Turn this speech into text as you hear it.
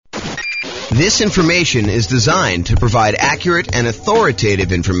This information is designed to provide accurate and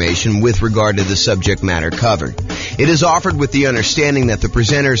authoritative information with regard to the subject matter covered. It is offered with the understanding that the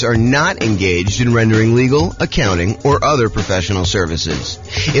presenters are not engaged in rendering legal, accounting, or other professional services.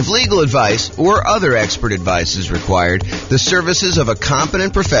 If legal advice or other expert advice is required, the services of a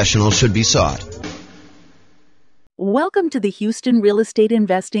competent professional should be sought. Welcome to the Houston Real Estate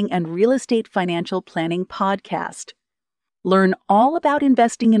Investing and Real Estate Financial Planning Podcast. Learn all about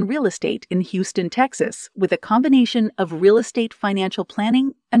investing in real estate in Houston, Texas, with a combination of real estate financial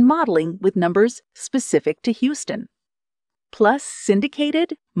planning and modeling with numbers specific to Houston. Plus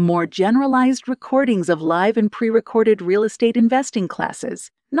syndicated, more generalized recordings of live and pre-recorded real estate investing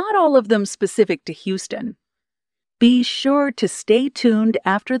classes, not all of them specific to Houston. Be sure to stay tuned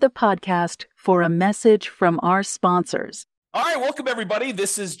after the podcast for a message from our sponsors. All right, welcome everybody.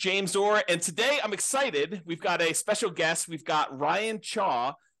 This is James Orr, and today I'm excited. We've got a special guest. We've got Ryan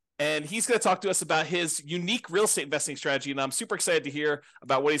Chaw, and he's going to talk to us about his unique real estate investing strategy, and I'm super excited to hear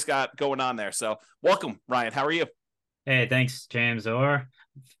about what he's got going on there. So welcome, Ryan. How are you? Hey, thanks, James Orr.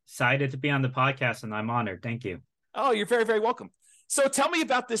 Excited to be on the podcast, and I'm honored. Thank you. Oh, you're very, very welcome. So tell me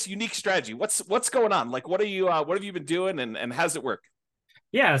about this unique strategy. What's going on? Like, what have you been doing, and how does it work?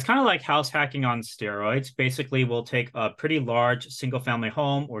 Yeah, it's kind of like house hacking on steroids. Basically, we'll take a pretty large single-family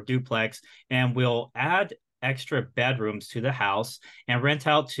home or duplex, and we'll add extra bedrooms to the house and rent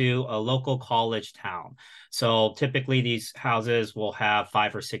out to a local college town. So typically, these houses will have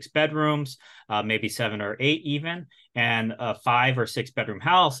 5 or 6 bedrooms, maybe 7 or 8 even, and a 5 or 6 bedroom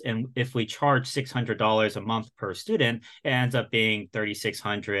house. And if we charge $600 a month per student, it ends up being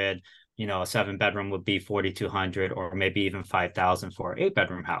 $3,600. A 7-bedroom would be $4,200 or maybe even $5,000 for an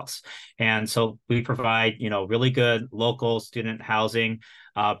 8-bedroom house. And so we provide, really good local student housing,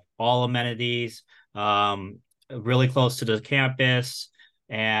 all amenities, really close to the campus.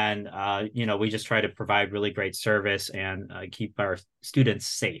 And, we just try to provide really great service and keep our students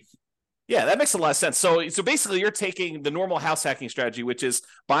safe. Yeah, that makes a lot of sense. So basically you're taking the normal house hacking strategy, which is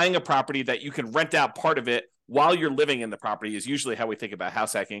buying a property that you can rent out part of it while you're living in the property is usually how we think about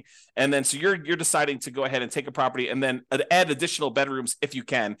house hacking. And then so you're deciding to go ahead and take a property and then add additional bedrooms if you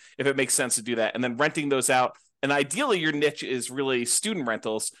can, if it makes sense to do that, and then renting those out. And ideally your niche is really student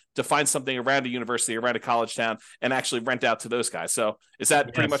rentals, to find something around a university, around a college town, and actually rent out to those guys. So is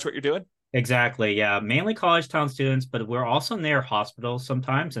that pretty much what you're doing? Exactly. Yeah. Mainly college town students, but we're also near hospitals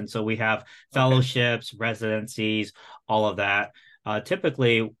sometimes. And so we have fellowships, residencies, all of that.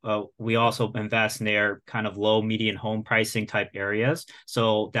 Typically, we also invest near kind of low median home pricing type areas.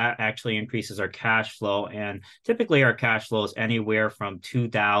 So that actually increases our cash flow. And typically our cash flow is anywhere from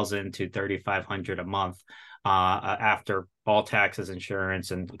 $2,000 to $3,500 a month after all taxes, insurance,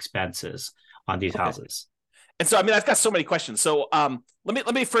 and expenses on these houses. And so, I've got so many questions. So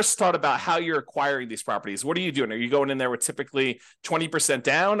let me first start about how you're acquiring these properties. What are you doing? Are you going in there with typically 20%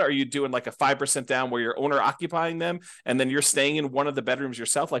 down? Are you doing like a 5% down where you're owner occupying them and then you're staying in one of the bedrooms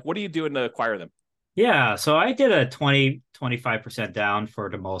yourself? Like, what are you doing to acquire them? Yeah, so I did a 25% down for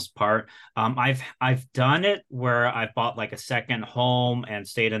the most part. I've done it where I bought like a second home and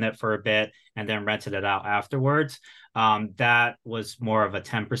stayed in it for a bit and then rented it out afterwards. That was more of a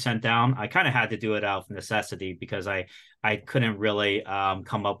 10% down. I kind of had to do it out of necessity because I couldn't really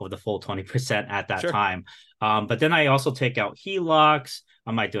come up with the full 20% at that time. But then I also take out HELOCs.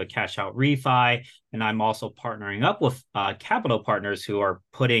 I might do a cash out refi, and I'm also partnering up with capital partners who are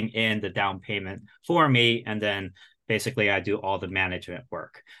putting in the down payment for me. And then basically I do all the management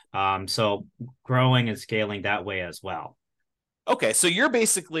work. So growing and scaling that way as well. Okay, so you're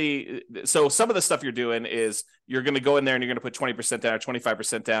basically, so some of the stuff you're doing is you're going to go in there and you're going to put 20% down or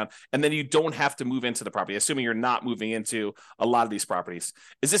 25% down, and then you don't have to move into the property, assuming you're not moving into a lot of these properties.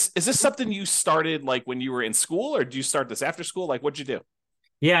 Is this something you started like when you were in school, or did you start this after school? Like, what'd you do?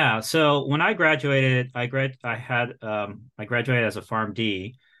 Yeah, so when I graduated, I graduated as a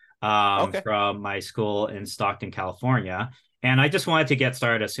PharmD from my school in Stockton, California. And I just wanted to get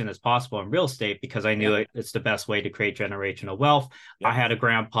started as soon as possible in real estate because I knew it's the best way to create generational wealth. I had a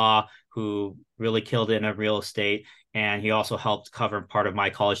grandpa who really killed it in real estate, and he also helped cover part of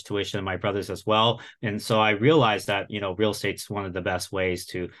my college tuition and my brothers as well. And so I realized that, real estate's one of the best ways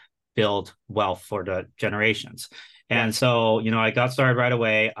to build wealth for the generations. And so, I got started right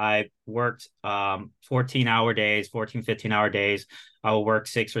away. I worked 15-hour days. I will work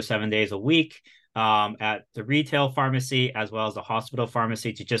 6 or 7 days a week at the retail pharmacy as well as the hospital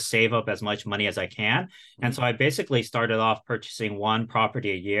pharmacy to just save up as much money as I can. And so I basically started off purchasing one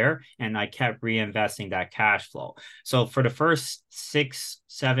property a year, and I kept reinvesting that cash flow. So for the first 6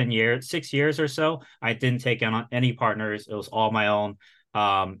 years or so, I didn't take on any partners. It was all my own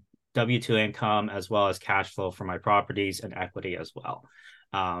W-2 income as well as cash flow for my properties and equity as well.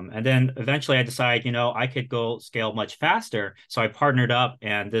 And then eventually I decided, I could go scale much faster. So I partnered up,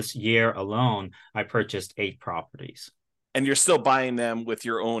 and this year alone, I purchased 8 properties. And you're still buying them with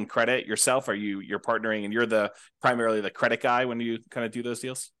your own credit yourself? You're partnering and you're primarily the credit guy when you kind of do those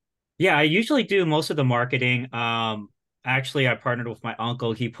deals? Yeah, I usually do most of the marketing. Actually, I partnered with my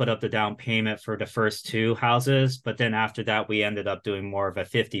uncle. He put up the down payment for the first 2 houses, but then after that, we ended up doing more of a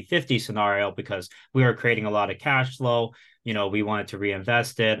 50-50 scenario because we were creating a lot of cash flow. We wanted to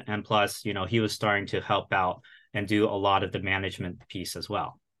reinvest it. And plus, he was starting to help out and do a lot of the management piece as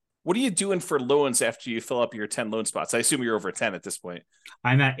well. What are you doing for loans after you fill up your 10 loan spots? I assume you're over 10 at this point.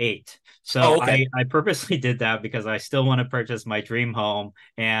 I'm at 8. So okay. I purposely did that because I still want to purchase my dream home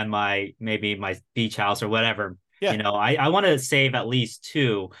and maybe my beach house or whatever. Yeah. I want to save at least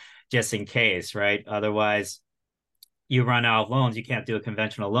 2 just in case, right? Otherwise, you run out of loans. You can't do a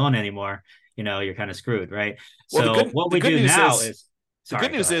conventional loan anymore. You're kind of screwed, right? Well, so what we do now is the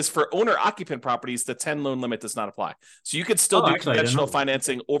good news is for owner occupant properties, the 10 loan limit does not apply. So you could still do conventional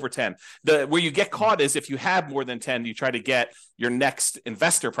financing over 10. Where you get caught is if you have more than 10, you try to get your next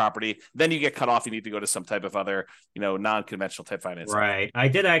investor property, then you get cut off. You need to go to some type of other, non-conventional type financing. Right. I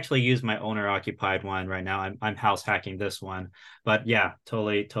did actually use my owner occupied one right now. I'm house hacking this one, but yeah,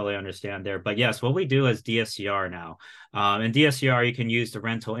 totally understand there. But yes, what we do is DSCR now. In DSCR, you can use the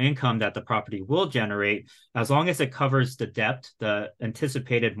rental income that the property will generate as long as it covers the debt, the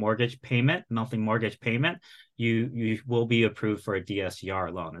anticipated mortgage payment, monthly mortgage payment. You will be approved for a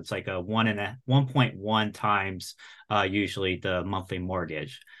DSCR loan. It's like a 1.1 times usually the monthly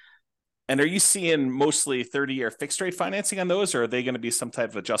mortgage. And are you seeing mostly 30-year fixed rate financing on those, or are they going to be some type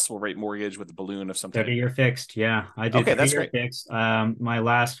of adjustable rate mortgage with a balloon of some type? 30-year fixed, yeah. I do 30-year fixed. My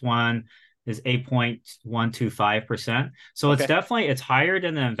last one is 8.125%. So it's higher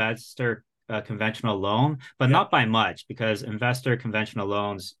than the investor conventional loan, but not by much, because investor conventional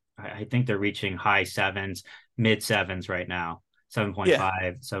loans, I think they're reaching high 7s, mid 7s right now,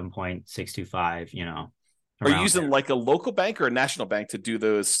 7.5, 7.625, Are you using like a local bank or a national bank to do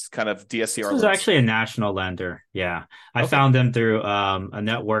those kind of DSCR loans? This is actually a national lender. Yeah. I found them through a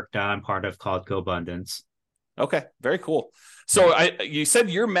network that I'm part of called GoBundance. Okay. Very cool. So you said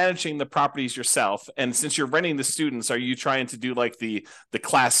you're managing the properties yourself. And since you're renting the students, are you trying to do like the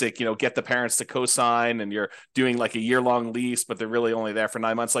classic, get the parents to co-sign, and you're doing like a year-long lease, but they're really only there for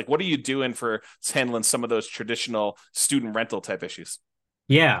 9 months? Like, what are you doing for handling some of those traditional student rental type issues?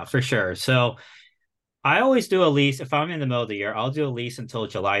 Yeah, for sure. So I always do a lease. If I'm in the middle of the year, I'll do a lease until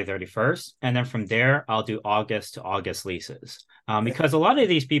July 31st. And then from there, I'll do August to August leases. Because a lot of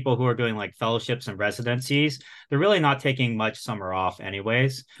these people who are doing like fellowships and residencies, they're really not taking much summer off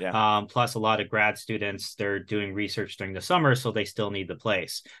anyways. Yeah. Plus a lot of grad students, they're doing research during the summer, so they still need the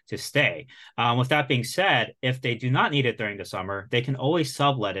place to stay. With that being said, if they do not need it during the summer, they can always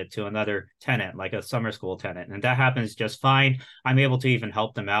sublet it to another tenant, like a summer school tenant. And that happens just fine. I'm able to even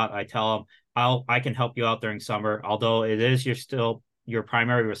help them out. I tell them, I can help you out during summer, although it is your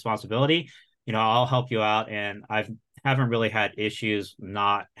primary responsibility. I'll help you out, and haven't really had issues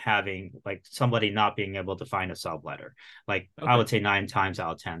not having like somebody not being able to find a subletter. Like I would say 9 times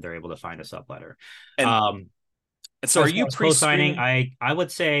out of 10, they're able to find a subletter. And so are you pre-signing? I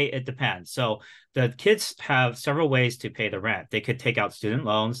would say it depends. So the kids have several ways to pay the rent. They could take out student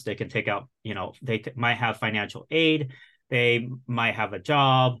loans. They can take out, might have financial aid. They might have a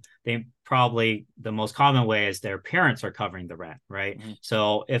job. The most common way is their parents are covering the rent, right? Mm-hmm.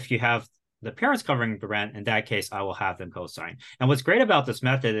 So if you have the parents covering the rent, in that case, I will have them co-sign. And what's great about this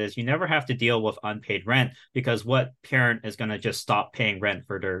method is you never have to deal with unpaid rent, because what parent is going to just stop paying rent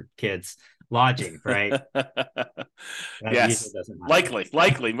for their kids' lodging, right? Yes, likely.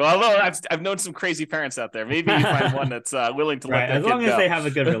 Well, I've known some crazy parents out there. Maybe you find one that's willing to let their kid go. As long as they have a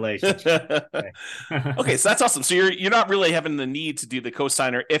good relationship. Okay, so that's awesome. So you're not really having the need to do the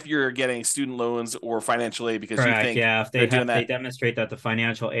co-signer if you're getting student loans or financial aid, because you think if they demonstrate that the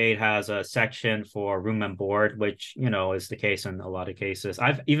financial aid has a section for room and board, which is the case in a lot of cases.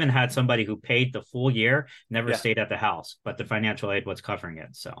 I've even had somebody who paid the full year, never stayed at the house, but the financial aid was covering it.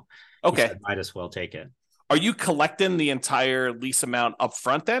 So said, might as well take it. Are you collecting the entire lease amount up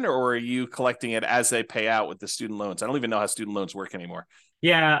front then, or are you collecting it as they pay out with the student loans? I don't even know how student loans work anymore.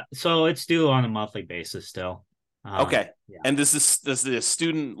 Yeah, so it's due on a monthly basis still. Yeah. And does the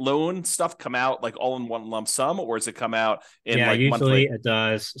student loan stuff come out like all in one lump sum, or does it come out in usually monthly? It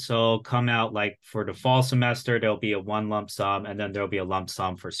does. So come out like for the fall semester, there'll be a one lump sum, and then there'll be a lump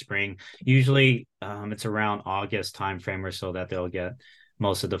sum for spring. Usually it's around August timeframe or so that they'll get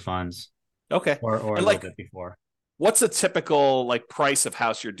most of the funds. Okay. Or a little bit before. What's a typical like price of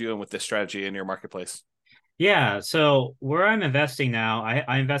house you're doing with this strategy in your marketplace? Yeah, so where I'm investing now,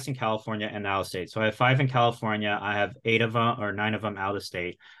 I invest in California and out of state. So I have five in California. I have eight of them or nine of them out of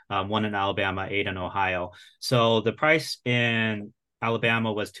state, one in Alabama, eight in Ohio. So the price in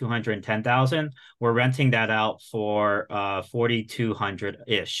Alabama was 210,000. We're renting that out for 4,200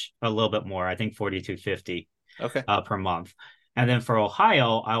 ish, a little bit more. I think 4,250 Okay. per month. And then for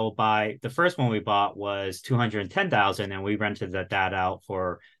Ohio, I will buy the first one we bought was 210,000, and we rented that out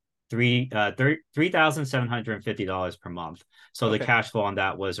for $3,750 per month. So the Okay. cash flow on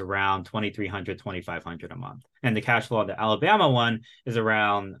that was around 2,300, 2,500 a month. And the cash flow on the Alabama one is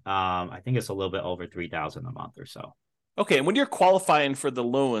around I think it's a little bit over 3,000 a month or so. Okay. And when you're qualifying for the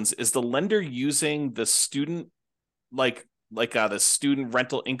loans, is the lender using the student like the student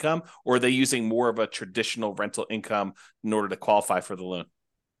rental income, or are they using more of a traditional rental income in order to qualify for the loan?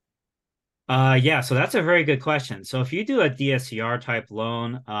 Yeah, so that's a very good question. So if you do a DSCR type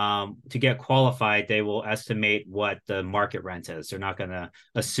loan, to get qualified, they will estimate what the market rent is. They're not going to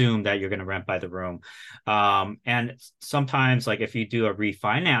assume that you're going to rent by the room. And sometimes, like if you do a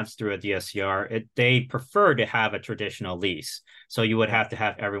refinance through a DSCR, they prefer to have a traditional lease. So you would have to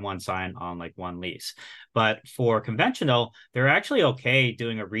have everyone sign on like one lease. But for conventional, they're actually okay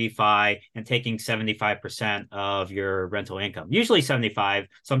doing a refi and taking 75% of your rental income. Usually 75,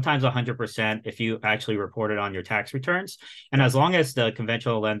 sometimes 100% if you actually report it on your tax returns. And as long as the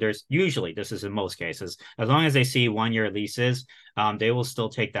conventional lenders, usually this is in most cases, as long as they see 1 year leases, they will still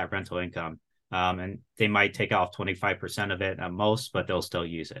take that rental income. And they might take off 25% of it at most, but they'll still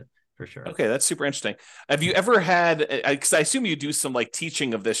use it for sure. Okay, that's super interesting. Have you ever had, because I assume you do some like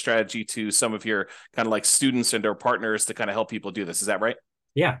teaching of this strategy to some of your kind of like students and their partners to kind of help people do this. Is that right?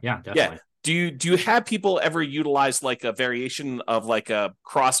 Yeah, Yeah. definitely. Do you have people ever utilize like a variation of like a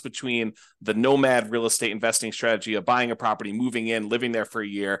cross between the nomad real estate investing strategy of buying a property, moving in, living there for a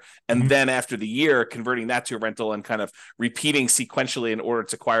year, and Mhm. then after the year converting that to a rental and kind of repeating sequentially in order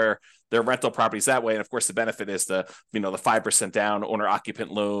to acquire their rental properties that way? And of course, the benefit is the 5% down owner occupant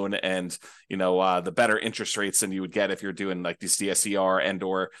loan, and the better interest rates than you would get if you're doing like these DSCR and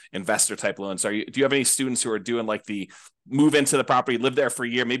or investor type loans. Do you have any students who are doing like the move into the property, live there for a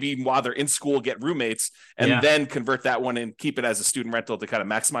year, maybe even while they're in school, get roommates, and Yeah. then convert that one and keep it as a student rental to kind of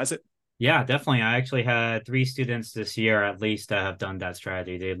maximize it? Yeah, definitely. I actually had three students this year at least that have done that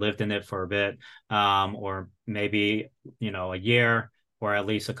strategy. They lived in it for a bit, or maybe, a year or at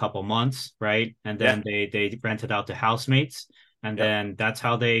least a couple months, right? And Yeah. then they rented out to housemates, and Yep. then that's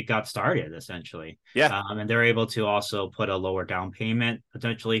how they got started essentially. Yeah. And they're able to also put a lower down payment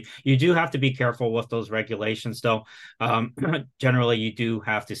potentially. You do have to be careful with those regulations, though. Um, Generally, you do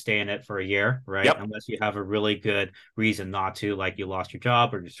have to stay in it for a year, right? Yep. Unless you have a really good reason not to, like you lost your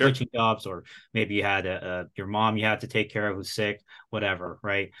job or you're Sure. switching jobs, or maybe you had your mom you had to take care of who's sick, whatever,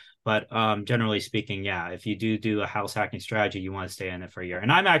 right? But generally speaking, yeah, if you do a house hacking strategy, you want to stay in it for a year.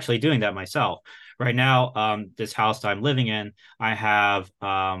 And I'm actually doing that myself right now. This house that I'm living in, I have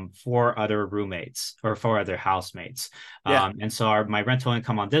four other roommates or four other housemates, Yeah. and so my rental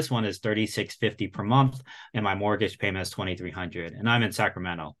income on this one is 3,650 per month, and my mortgage payment is 2,300, and I'm in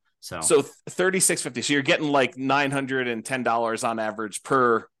Sacramento. So So 3650. So you're getting like $910 on average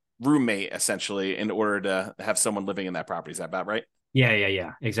per roommate, essentially, in order to have someone living in that property. Is that about right?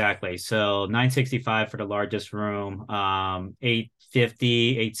 yeah, exactly. So 965 for the largest room,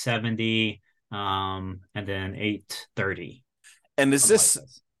 850, 870, and then 830. And is Something like this,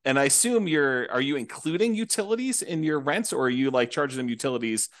 this. and I assume are you including utilities in your rents, or are you like charging them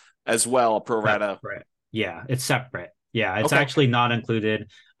utilities as well, pro rata? Separate. Yeah, it's separate. Yeah, it's Okay. actually not included.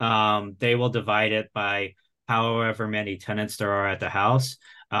 They will divide it by however many tenants there are at the house.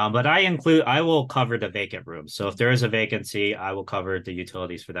 But I will cover the vacant room. So if there is a vacancy, I will cover the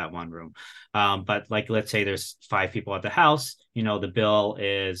utilities for that one room. But like, let's say there's five people at the house, the bill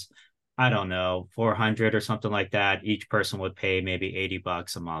is, I don't know, 400 or something like that. Each person would pay maybe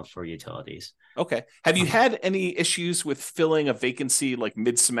 $80 a month for utilities. Okay. Have you Um, had any issues with filling a vacancy like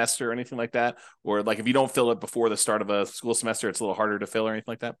mid semester or anything like that? Or like if you don't fill it before the start of a school semester, it's a little harder to fill or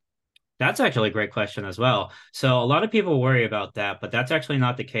anything like that? That's actually a great question as well. So a lot of people worry about that, but that's actually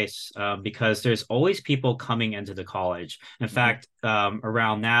not the case, because there's always people coming into the college. In Mm-hmm. fact,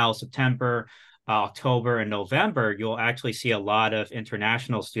 around now, September, October, and November, you'll actually see a lot of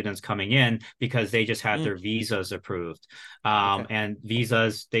international students coming in because they just had Mm. their visas approved. Okay. And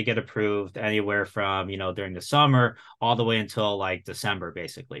visas, they get approved anywhere from, during the summer all the way until like December,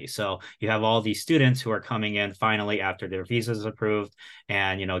 basically. So you have all these students who are coming in finally after their visas approved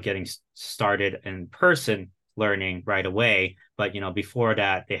and, getting started in person learning right away. But before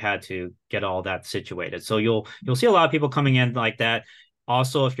that, they had to get all that situated. So you'll see a lot of people coming in like that.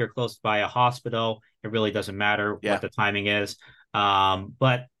 Also, if you're close by a hospital, it really doesn't matter what the timing is.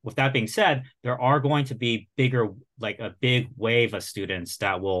 But with that being said, there are going to be a big wave of students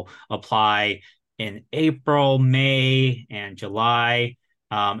that will apply in April, May, and July.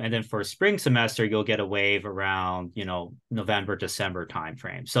 And then for spring semester, you'll get a wave around, November, December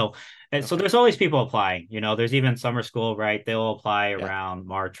timeframe. So there's always people applying. There's even summer school, right? They'll apply around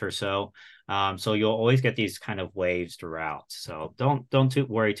March or so. So you'll always get these kind of waves throughout. So don't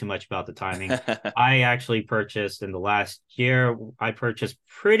worry too much about the timing. I actually purchased in the last year, I purchased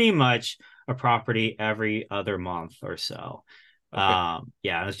pretty much a property every other month or so. It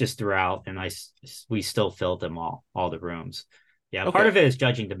was just throughout, and we still filled them all the rooms. Yeah, part of it is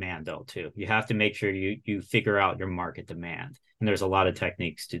judging demand, though, too. You have to make sure you figure out your market demand. And there's a lot of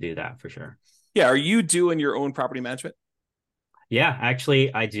techniques to do that for sure. Yeah. Are you doing your own property management? Yeah,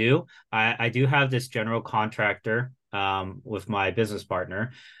 actually, I do. I do have this general contractor with my business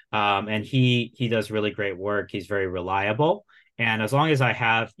partner, and he does really great work. He's very reliable. And as long as I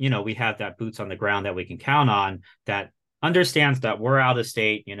have, we have that boots on the ground that we can count on, that understands that we're out of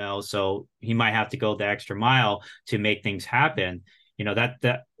state, so he might have to go the extra mile to make things happen.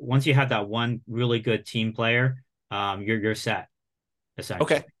 That once you have that one really good team player, you're set, essentially.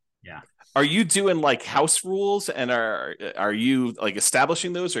 Okay. Yeah. Are you doing like house rules, and are you like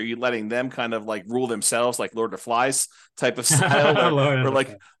establishing those? Or are you letting them kind of like rule themselves, like Lord of the Flies type of style, or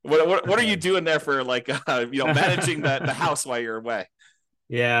like what are you doing there for like managing the house while you're away?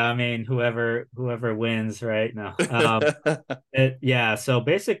 Yeah, I mean, whoever wins, right? No. So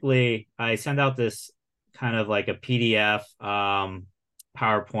basically I send out this kind of like a PDF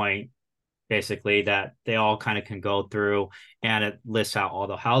PowerPoint, basically, that they all kind of can go through, and it lists out all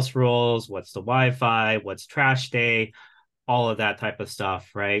the house rules, what's the Wi-Fi, what's trash day, all of that type of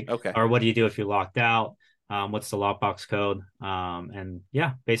stuff, right? Okay. Or what do you do if you're locked out? What's the lockbox code? And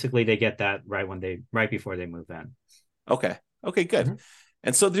yeah, basically they get that right before they move in. Okay, good. Mm-hmm.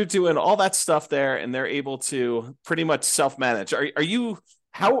 And so they're doing all that stuff there, and they're able to pretty much self-manage. Are you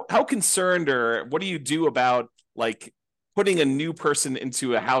how concerned, or what do you do about like putting a new person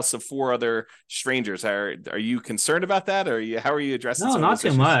into a house of 4 other strangers? Are you concerned about that, or how are you addressing? No, not too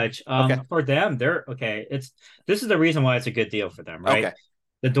issues? much. For them, they're okay. This is the reason why it's a good deal for them, right? Okay.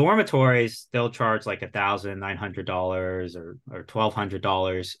 The dormitories, they'll charge like $1,900 or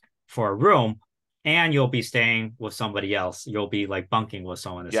 $1,200 for a room, and you'll be staying with somebody else. You'll be like bunking with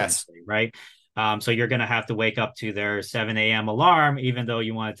someone, essentially, right? So you're going to have to wake up to their 7 a.m. alarm, even though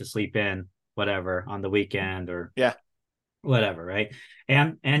you wanted to sleep in whatever on the weekend or whatever, right?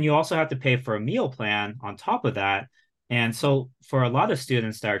 And you also have to pay for a meal plan on top of that. And so for a lot of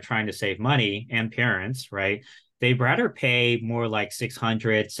students that are trying to save money, and parents, right, they'd rather pay more like $600,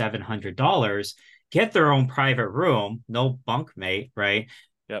 $700, get their own private room, no bunkmate, right?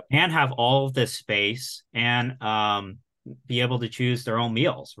 Yep. And have all of this space, and be able to choose their own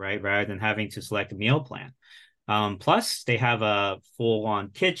meals, right? Rather than having to select a meal plan. Plus, they have a full-on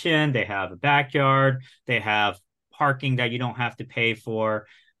kitchen, they have a backyard, they have parking that you don't have to pay for.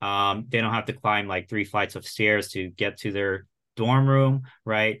 They don't have to climb like 3 flights of stairs to get to their dorm room,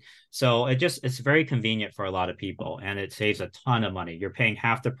 right? So it's very convenient for a lot of people, and it saves a ton of money. You're paying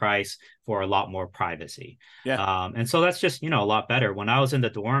half the price for a lot more privacy. And so that's just, a lot better. When I was in the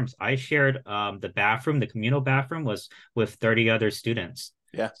dorms, I shared the communal bathroom was with 30 other students.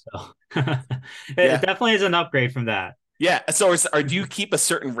 So it definitely is an upgrade from that. Yeah. So do you keep a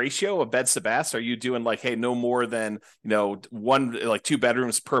certain ratio of beds to baths? Are you doing like, hey, no more than, 2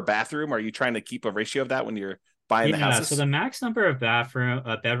 bedrooms per bathroom? Are you trying to keep a ratio of that when you're buying the houses? So the max number of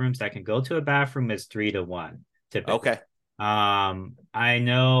bedrooms that can go to a bathroom is 3 to 1 typically. Okay. I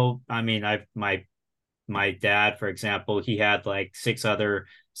know. I mean, my dad, for example, he had like 5 other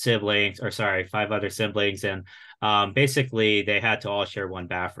siblings, and basically they had to all share one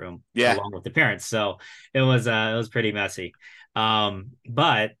bathroom along with the parents. So it was pretty messy.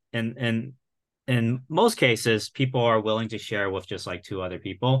 But in most cases, people are willing to share with just like 2 other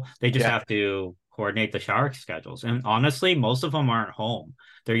people. They just have to coordinate the shower schedules. And honestly, most of them aren't home.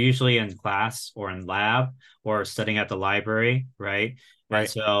 They're usually in class or in lab or studying at the library, right? And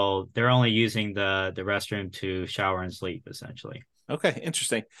so they're only using the restroom to shower and sleep, essentially. Okay,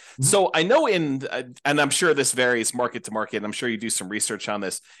 interesting. Mm-hmm. So I know and I'm sure this varies market to market, and I'm sure you do some research on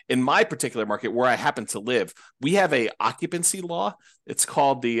this. In my particular market where I happen to live, we have a occupancy law. It's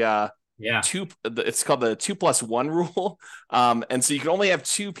called the it's called the 2+1 rule. And so you can only have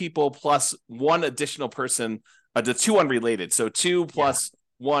 2 people plus 1 additional person, the 2 unrelated. So 2 plus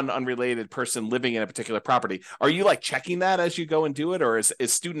one unrelated person living in a particular property. Are you like checking that as you go and do it, or is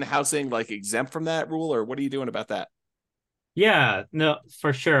student housing like exempt from that rule, or what are you doing about that? Yeah, no,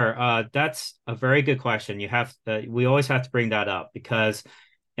 for sure. That's a very good question. We always have to bring that up because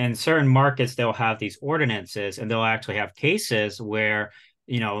in certain markets, they'll have these ordinances and they'll actually have cases where,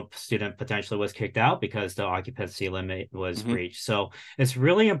 student potentially was kicked out because the occupancy limit was breached. So it's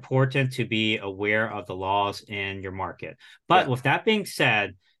really important to be aware of the laws in your market. But with that being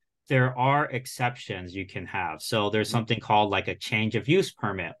said, there are exceptions you can have. So there's something called like a change of use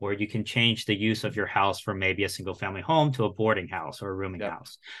permit, where you can change the use of your house from maybe a single family home to a boarding house or a rooming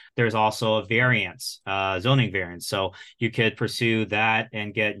house. There's also a variance, zoning variance. So you could pursue that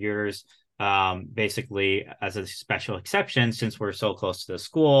and get yours basically as a special exception, since we're so close to the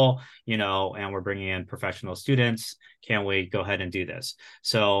school, and we're bringing in professional students. Can we go ahead and do this?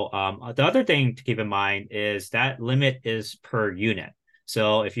 So the other thing to keep in mind is that limit is per unit.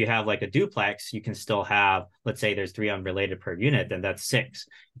 So if you have like a duplex, you can still have, let's say there's 3 unrelated per unit, then that's 6.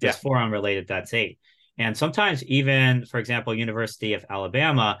 If there's 4 unrelated, that's 8. And sometimes even, for example, University of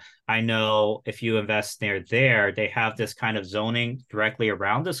Alabama, I know if you invest near there, they have this kind of zoning directly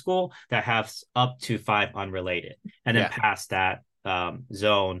around the school that has up to 5 unrelated. And then past that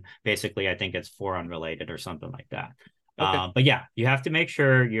zone, basically, I think it's 4 unrelated or something like that. Okay. But yeah, you have to make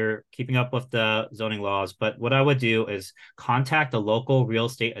sure you're keeping up with the zoning laws. But what I would do is contact a local real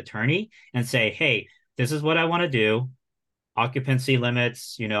estate attorney and say, hey, this is what I want to do. Occupancy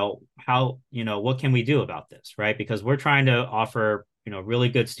limits, what can we do about this, right? Because we're trying to offer, really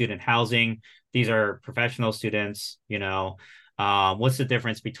good student housing. These are professional students, what's the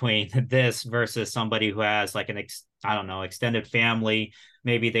difference between this versus somebody who has like extended family,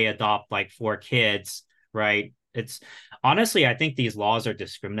 maybe they adopt like 4 kids, right? It's honestly, I think these laws are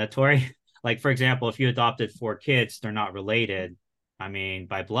discriminatory. Like, for example, if you adopted 4 kids, they're not related. I mean,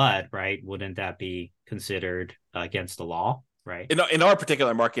 by blood, right? Wouldn't that be considered against the law, right? In our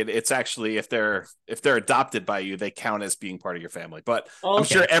particular market, it's actually if they're adopted by you, they count as being part of your family. But I'm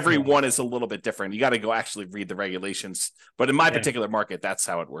sure everyone is a little bit different. You got to go actually read the regulations. But in my particular market, that's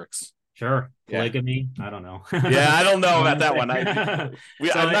how it works. Sure. Polygamy. I don't know. I don't know about that one. I'm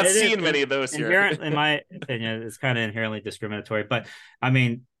not seeing many of those here. In my opinion, it's kind of inherently discriminatory. But I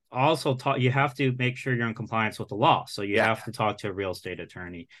mean, also you have to make sure you're in compliance with the law. So you have to talk to a real estate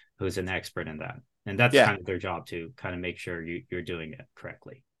attorney who's an expert in that. And that's kind of their job, to kind of make sure you're doing it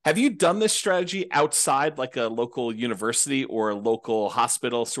correctly. Have you done this strategy outside like a local university or a local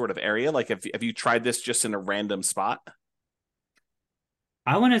hospital sort of area? Like have you tried this just in a random spot?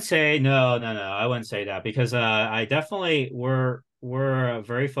 I wouldn't say no. I wouldn't say that, because I definitely we're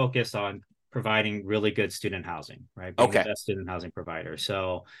very focused on providing really good student housing, right? Being the best student housing provider.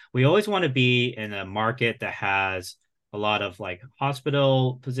 So we always want to be in a market that has a lot of like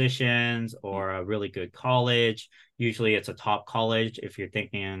hospital positions or a really good college. Usually it's a top college. If you're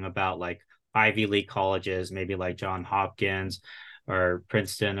thinking about like Ivy League colleges, maybe like Johns Hopkins or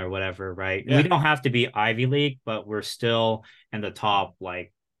Princeton or whatever, right? We don't have to be Ivy League, but we're still in the top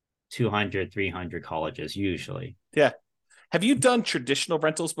like 200, 300 colleges usually. Yeah. Have you done traditional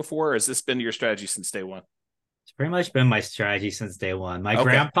rentals before, or has this been your strategy since day one? It's pretty much been my strategy since day one. My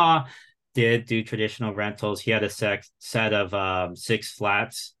grandpa did do traditional rentals. He had a set of 6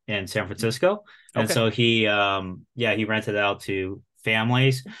 flats in San Francisco. And so he rented out to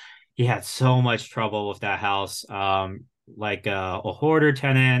families. He had so much trouble with that house. Like a hoarder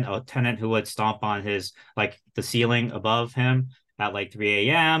tenant, a tenant who would stomp on his, like the ceiling above him at like 3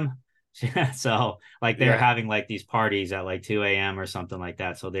 a.m. So like they're having like these parties at like 2 a.m. or something like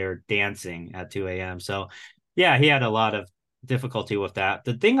that. So they're dancing at 2 a.m. So yeah, he had a lot of difficulty with that.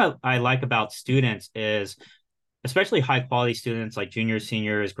 The thing I like about students is, especially high quality students like juniors,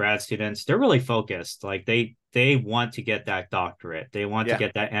 seniors, grad students, they're really focused. Like they want to get that doctorate. They want to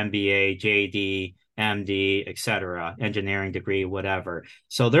get that MBA, JD, MD, etc., engineering degree, whatever.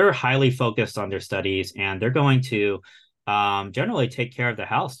 So they're highly focused on their studies, and they're going to generally take care of the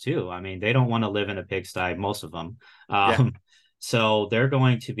house too. I mean, they don't want to live in a pigsty, most of them. So they're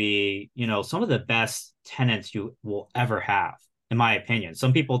going to be, some of the best tenants you will ever have, in my opinion.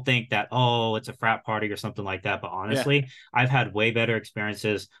 Some people think that, oh, it's a frat party or something like that. But honestly, I've had way better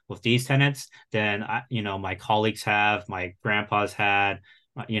experiences with these tenants than, my colleagues have, my grandpa's had,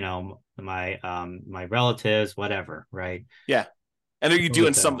 my relatives, whatever. Right. Yeah. And are you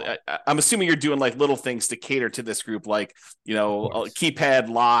doing some, I'm assuming you're doing like little things to cater to this group, like, keypad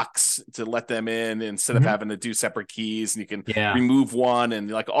locks to let them in instead of having to do separate keys, and you can remove one and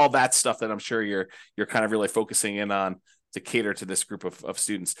like all that stuff that I'm sure you're kind of really focusing in on. to cater to this group of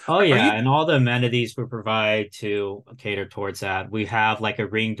students. Oh Are yeah, you and all the amenities we provide to cater towards that. We have like a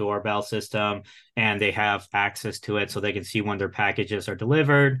Ring doorbell system, and they have access to it so they can see when their packages are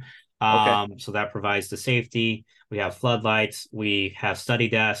delivered. okay? So that provides the safety. We have floodlights. We have study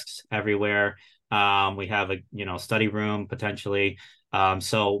desks everywhere. We have a study room potentially.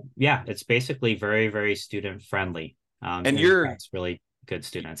 So yeah, it's basically very, very student friendly, And and that's really good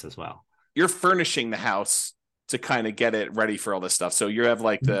students as well. you're furnishing the house to kind of get it ready for all this stuff. So you have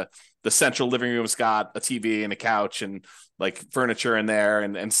like the central living room's got a TV and a couch and like furniture in there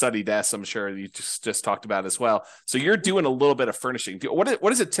and study desks. I'm sure you just talked about as well. So you're doing a little bit of furnishing. What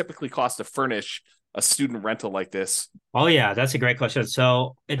does it typically cost to furnish a student rental like this? Oh yeah, that's a great question.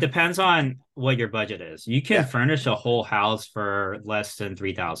 So it depends on what your budget is. You can Yeah. furnish a whole house for less than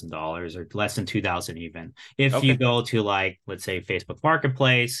 $3,000 or less than 2,000 even. If you Okay. go to like, let's say Facebook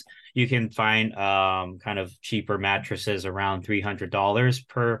Marketplace, you can find kind of cheaper mattresses around $300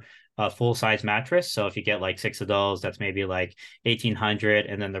 per full size mattress. So if you get like six of those, that's maybe like 1,800,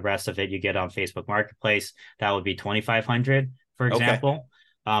 and then the rest of it you get on Facebook Marketplace. That would be 2,500, for Okay. example,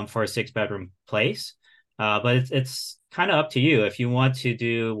 for a six-bedroom place. But it's kind of up to you if you want to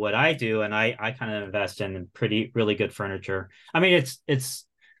do what I do, and I kind of invest in really good furniture. I mean, it's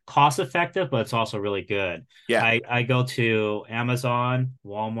cost effective, but it's also really good. Yeah. I go to Amazon,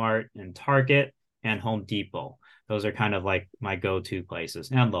 Walmart, and Target and Home Depot. Those are kind of like my go-to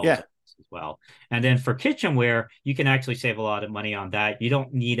places, and Lowe's Yeah. as well. And then for kitchenware, you can actually save a lot of money on that. You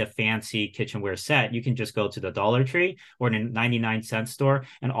don't need a fancy kitchenware set. You can just go to the Dollar Tree or the 99-cent store,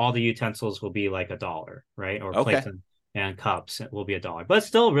 and all the utensils will be like $1, right? Or plates Okay. and cups will be $1, but it's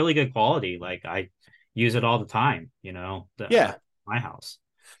still really good quality. Like I use it all the time, Yeah. my house.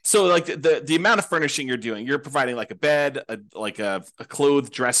 So like the amount of furnishing you're doing, you're providing like a bed, a clothes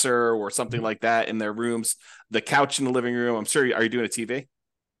dresser or something like that in their rooms, the couch in the living room. I'm sure. Are you doing a TV?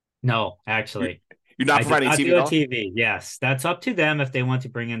 No, You're, actually, you're not I do providing a not TV at do a all? TV. Yes, that's up to them if they want to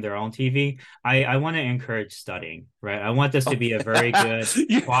bring in their own TV. I want to encourage studying, right? I want this to be a very Okay. good,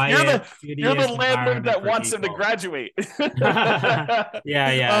 You're quiet, you're the studious landlord environment that for wants them to people. graduate.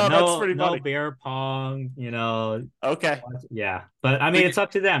 Yeah. Oh, that's No, pretty no funny. beer pong, Okay. Yeah. But I So mean, it's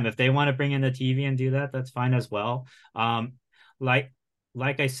up to them. If they want to bring in the TV and do that, that's fine as well. Like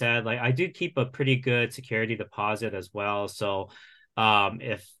like I said, like I do keep a pretty good security deposit as well. So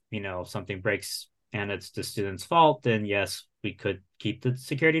if something breaks and it's the student's fault, then yes, we could keep the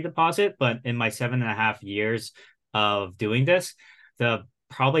security deposit. But in my 7.5 years of doing this, the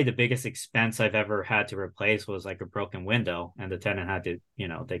probably the biggest expense I've ever had to replace was like a broken window, and the tenant had to,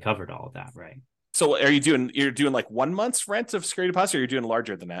 they covered all of that, right? so you're doing like 1 month's rent of security deposit, or you're doing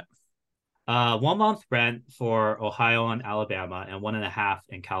larger than that? 1 month rent for Ohio and Alabama, and 1.5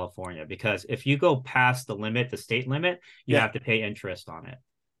 in California. Because if you go past the limit, the state limit, you Yeah. have to pay interest on it.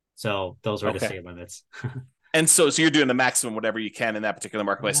 So those are the Okay. state limits. And so you're doing the maximum whatever you can in that particular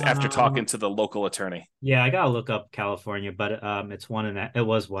marketplace after Uh, talking to the local attorney. yeah, I gotta look up California, but it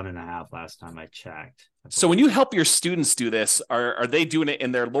was 1.5 last time I checked, I So when believe. you help your students do this, are they doing it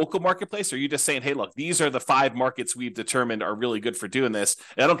in their local marketplace? Or are you just saying, hey, look, these are the 5 markets we've determined are really good for doing this.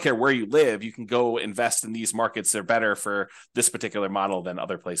 And I don't care where you live, you can go invest in these markets. They're better for this particular model than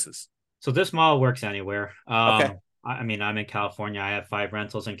other places. So this model works anywhere. Okay. I mean, I'm in California. I have 5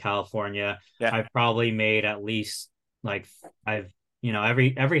 rentals in California. Yeah. I've probably made at least like I've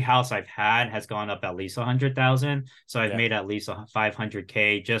every house I've had has gone up at least 100,000. So I've Yeah. made at least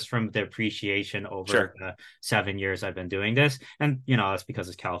 500K just from the appreciation over Sure. the 7 years I've been doing this. And that's because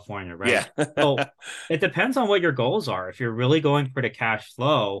it's California, right? Yeah. So it depends on what your goals are. If you're really going for the cash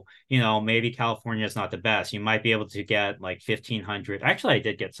flow, maybe California is not the best. You might be able to get like 1,500. Actually, I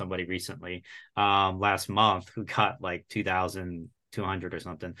did get somebody recently, last month, who got like 2,200 or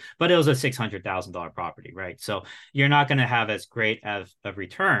something, but it was a $600,000 property, right? So you're not going to have as great of a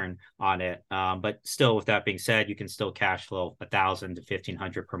return on it. But still, with that being said, you can still cash flow 1,000 to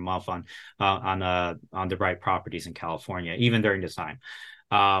 1,500 per month on the right properties in California, even during this time.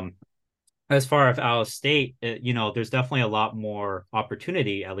 As far as out of state, there's definitely a lot more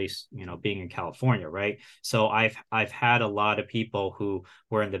opportunity, at least, being in California, right? So I've had a lot of people who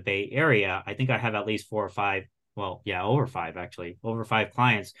were in the Bay Area. I think I have at least 4 or 5, well, yeah, over 5 actually, over 5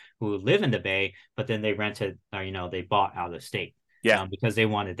 clients who live in the Bay, but then they rented, they bought out of state. Yeah. Because they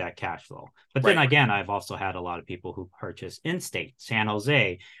wanted that cash flow. But then Right. again, I've also had a lot of people who purchase in state, San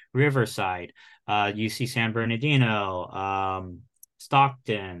Jose, Riverside, UC San Bernardino,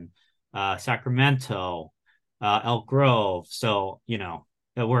 Stockton, Sacramento, Elk Grove. So,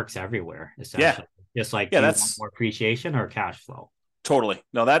 it works everywhere, Yeah. essentially. Just like, Yeah. do you want That's more appreciation or cash flow? Totally.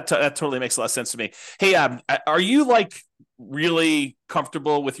 No, that totally makes a lot of sense to me. Hey, are you like really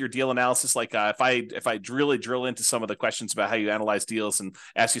comfortable with your deal analysis? Like, if I really drill into some of the questions about how you analyze deals and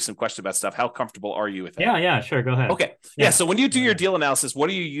ask you some questions about stuff, how comfortable are you with that? Yeah, sure. Go ahead. Okay. Yeah. So when you do your deal analysis, what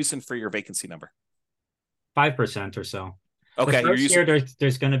are you using for your vacancy number? 5% or so. The Okay, first year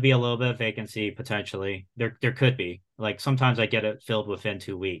there's going to be a little bit of vacancy potentially. There could be. Like sometimes I get it filled within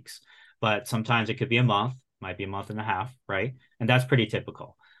 2 weeks, but sometimes it could be a month, might be a month and a half, right? And that's pretty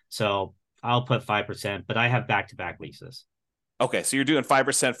typical. So I'll put 5%, but I have back-to-back leases. Okay, so you're doing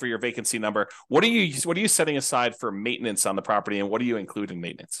 5% for your vacancy number. What are you setting aside for maintenance on the property, and what do you include in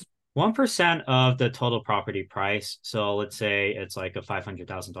maintenance? 1% of the total property price. So let's say it's like a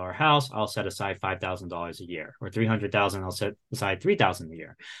 $500,000 house. I'll set aside $5,000 a year, or 300,000. I'll set aside 3,000 a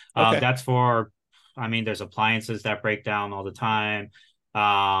year. Okay. That's for, I mean, there's appliances that break down all the time.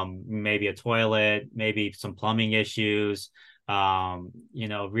 Maybe a toilet, maybe some plumbing issues. Every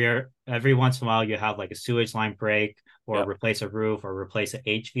once in a while you have like a sewage line break, or replace a roof, or replace a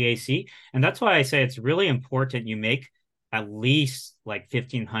HVAC. And that's why I say it's really important you make at least like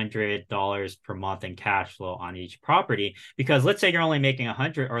 $1,500 per month in cash flow on each property. Because let's say you're only making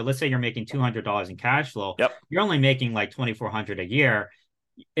 100, or let's say you're making $200 in cash flow. You're only making like 2,400 a year.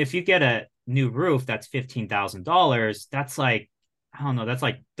 If you get a new roof, that's $15,000. That's like, I don't know, that's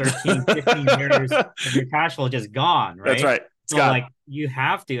like 13, 15 years of your cash flow just gone, right? That's right. So like you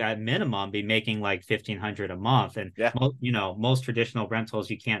have to at minimum be making like 1,500 a month, and most traditional rentals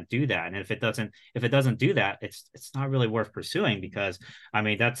you can't do that. And if it doesn't do that, it's not really worth pursuing, because I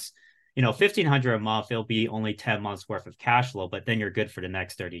mean that's 1,500 a month, it'll be only 10 months worth of cash flow, but then you're good for the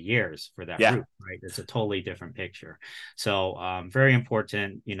next 30 years for that roof, right? It's a totally different picture. So very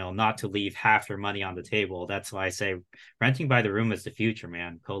important, not to leave half your money on the table. That's why I say renting by the room is the future,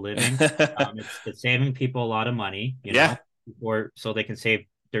 man. Co-living, it's saving people a lot of money, or so they can save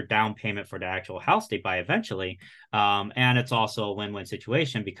their down payment for the actual house they buy eventually. And it's also a win-win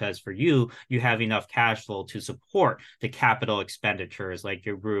situation, because for you have enough cash flow to support the capital expenditures like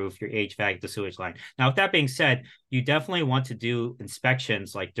your roof, your HVAC, the sewage line. Now, with that being said, you definitely want to do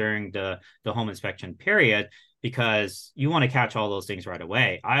inspections like during the home inspection period, because you want to catch all those things right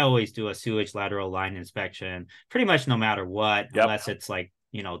away. I always do a sewage lateral line inspection pretty much no matter what, unless it's like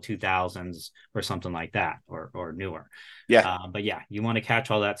 2000s or something like that, or newer. But you want to catch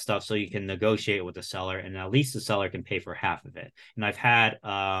all that stuff so you can negotiate with the seller, and at least the seller can pay for half of it. And I've had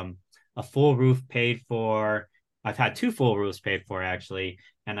a full roof paid for. I've had 2 full roofs paid for, actually,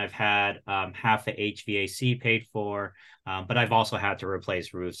 and I've had half the HVAC paid for, but I've also had to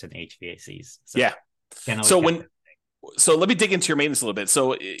replace roofs and HVACs. So let me dig into your maintenance a little bit.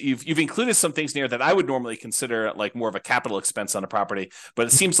 So you've included some things in here that I would normally consider like more of a capital expense on a property, but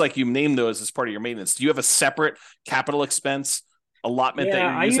it seems like you named those as part of your maintenance. Do you have a separate capital expense allotment that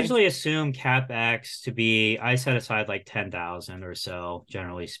you're using? I usually assume CapEx to be, I set aside like 10,000 or so,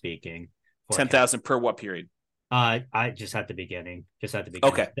 generally speaking. 10,000 per what period? I just at the beginning.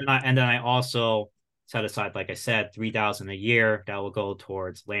 Okay. And then I also set aside, like I said, 3,000 a year that will go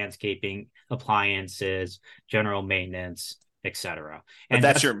towards landscaping, appliances, general maintenance, etc. And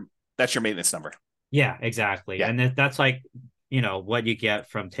that's your maintenance number. Yeah, exactly. Yeah. And that's like, what you get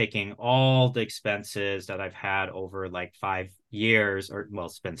from taking all the expenses that I've had over like 5 years, or well,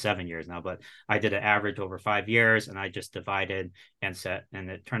 it's been 7 years now, but I did an average over 5 years, and I just divided and set, and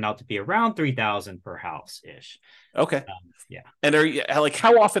it turned out to be around 3,000 per house ish. Okay. And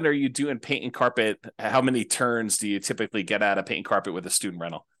how often are you doing paint and carpet? How many turns do you typically get out of paint and carpet with a student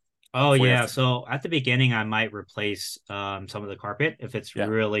rental? Oh, yeah. So at the beginning, I might replace some of the carpet if it's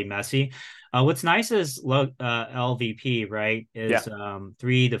really messy. What's nice is LVP, right, is $3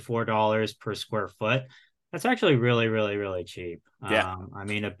 to $4 per square foot. That's actually really, really, really cheap. I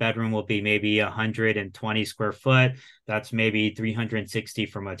mean, a bedroom will be maybe 120 square foot. That's maybe 360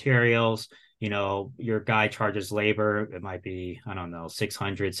 for materials. Your guy charges labor. It might be, I don't know,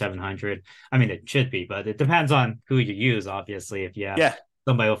 600, 700. I mean, it should be, but it depends on who you use, obviously. If you have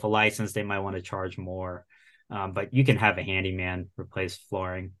somebody with a license, they might want to charge more. But you can have a handyman replace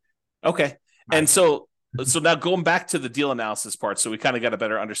flooring. Okay. And so now going back to the deal analysis part, so we kind of got a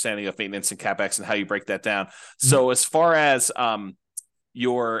better understanding of maintenance and CapEx and how you break that down. So as far as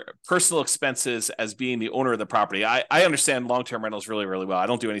your personal expenses as being the owner of the property, I understand long-term rentals really, really well. I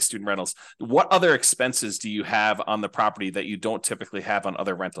don't do any student rentals. What other expenses do you have on the property that you don't typically have on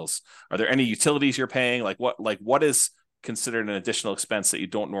other rentals? Are there any utilities you're paying? What is considered an additional expense that you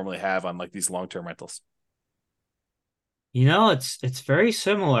don't normally have on like these long-term rentals? It's very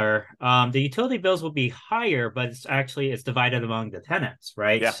similar. The utility bills will be higher, but it's divided among the tenants,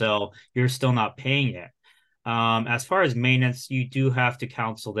 right? So you're still not paying it. As far as maintenance, you do have to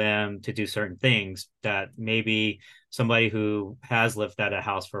counsel them to do certain things that maybe somebody who has lived at a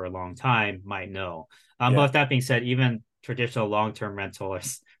house for a long time might know. But Yeah. with that being said, even traditional long-term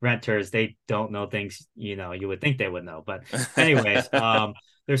renters, they don't know things, you would think they would know. But anyways,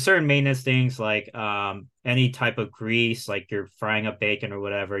 there's certain maintenance things like any type of grease, like you're frying up bacon or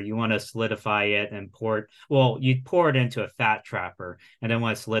whatever, you want to solidify it and you pour it into a fat trapper, and then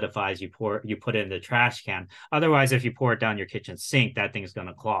when it solidifies, you put it in the trash can. Otherwise, if you pour it down your kitchen sink, that thing's going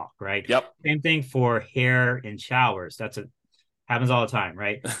to clog, right? Yep. Same thing for hair in showers. Happens all the time,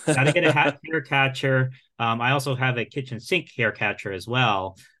 right? Got to get a hair catcher. I also have a kitchen sink hair catcher as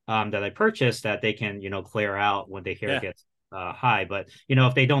well, that I purchased, that they can, clear out when the hair Yeah. gets high. But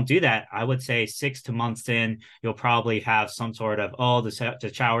if they don't do that, I would say 6 months in, you'll probably have some sort of,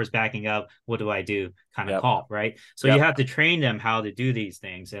 the shower's backing up. What do I do? Kind of Yep. call, right? So you have to train them how to do these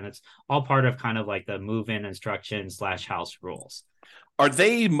things, and it's all part of kind of like the move-in instructions / house rules. Are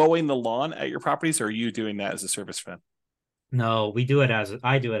they mowing the lawn at your properties, or are you doing that as a service for them? No, I do it as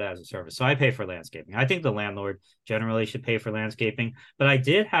a service. So I pay for landscaping. I think the landlord generally should pay for landscaping, but I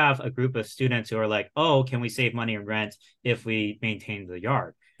did have a group of students who are like, "Oh, can we save money in rent if we maintain the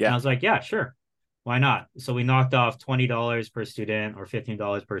yard?" And I Yeah. was like, "Yeah, sure. Why not?" So we knocked off $20 per student or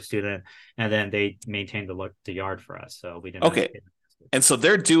 $15 per student, and then they maintained the yard for us. So we didn't have to Okay. pay. And so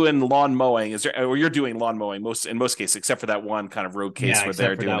they're doing lawn mowing. Or you're doing lawn mowing in most cases, except for that one kind of road case Yeah, where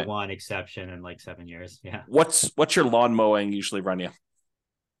they're except for doing that it. one exception in like 7 years. Yeah. What's your lawn mowing usually run you?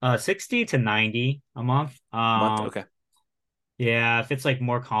 60 to 90 a month. A month? Okay. Yeah, if it's like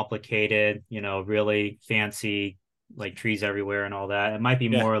more complicated, really fancy, like trees everywhere and all that, it might be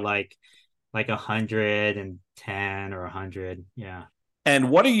Yeah. more like 110 or 100. Yeah.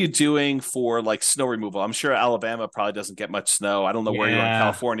 And what are you doing for like snow removal? I'm sure Alabama probably doesn't get much snow. I don't know where you are in Yeah.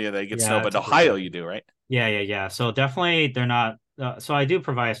 California they get snow, Yeah, but it's a good Ohio question. you do, right? Yeah. So definitely they're not so I do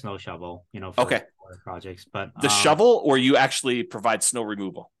provide a snow shovel, for Okay. water projects, but The shovel, or you actually provide snow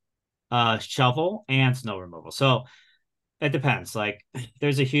removal? shovel and snow removal. So it depends. Like,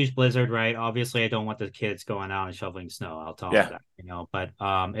 there's a huge blizzard, right? Obviously, I don't want the kids going out and shoveling snow. I'll tell them Yeah. that, But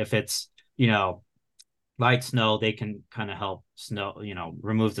if it's, you know, light snow, they can kind of help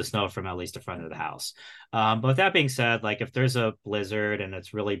remove the snow from at least the front of the house. But with that being said, like if there's a blizzard and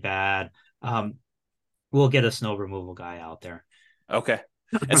it's really bad, we'll get a snow removal guy out there. Okay.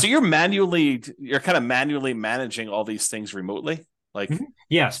 And so you're kind of manually managing all these things remotely? Like,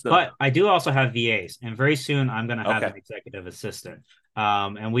 Yes, so, but I do also have VAs, and very soon I'm going to have okay. an executive assistant.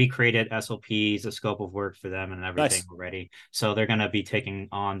 And we created SOPs, a scope of work for them, and everything Nice. already. So they're going to be taking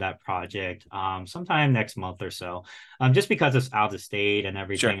on that project sometime next month or so. Just because it's out of state and Sure.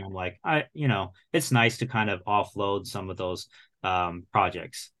 everything, I'm like, it's nice to kind of offload some of those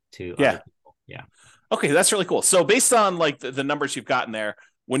projects to Yeah. other people. Yeah. Okay, that's really cool. So based on like the numbers you've gotten there,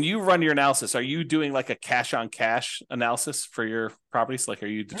 when you run your analysis, are you doing like a cash on cash analysis for your properties? Like, are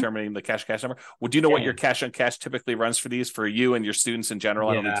you determining the cash number? Would you know what Yeah. your cash on cash typically runs for these for you and your students in general?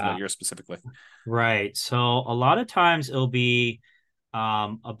 I don't need to know Yeah. yours specifically. Right. So a lot of times it'll be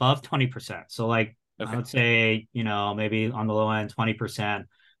above 20%. So like I Okay. would say, maybe on the low end 20%,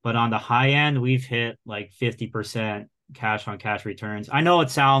 but on the high end we've hit like 50% cash on cash returns. I know it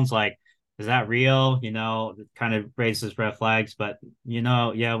sounds like, is that real? It kind of raises red flags, but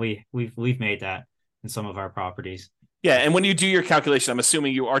yeah, we've made that in some of our properties. Yeah, and when you do your calculation, I'm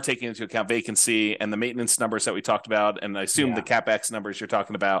assuming you are taking into account vacancy and the maintenance numbers that we talked about, and I assume the Yeah. CapEx numbers you're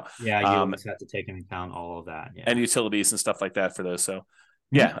talking about, Yeah, you always have to take into account all of that. and Yeah. utilities and stuff like that for those. So, Mhm.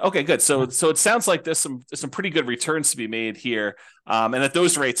 yeah, okay, good. So, Yeah. so it sounds like there's some pretty good returns to be made here, and at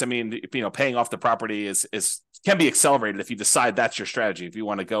those rates, I mean, paying off the property is can be accelerated if you decide that's your strategy. If you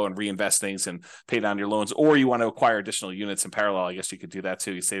want to go and reinvest things and pay down your loans, or you want to acquire additional units in parallel, I guess you could do that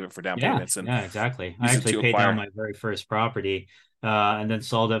too. You save it for down Yeah, payments and yeah, exactly. I use it actually to paid down acquire. my very first property, and then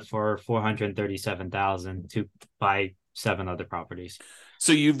sold it for 437,000 to buy 7 other properties.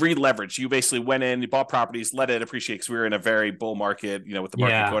 So you re-leveraged. You basically went in, you bought properties, let it appreciate because we were in a very bull market, with the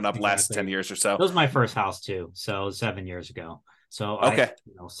market Yeah, going up last 10 exactly. years or so. That was my first house too, so 7 years ago. So Okay.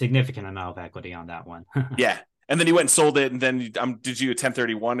 significant amount of equity on that one. Yeah. And then you went and sold it. And then did you a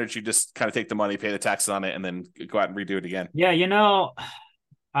 1031 or did you just kind of take the money, pay the taxes on it, and then go out and redo it again? Yeah,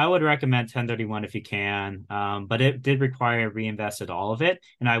 I would recommend 1031 if you can, but it did require reinvested all of it,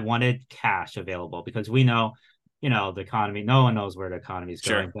 and I wanted cash available because we know, the economy. No one knows where the economy is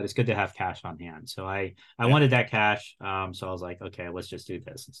going, Sure. but it's good to have cash on hand. So I Yeah. wanted that cash, so I was like, okay, let's just do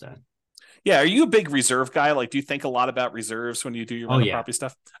this instead. Yeah. Are you a big reserve guy? Like, do you think a lot about reserves when you do your Oh rental yeah, property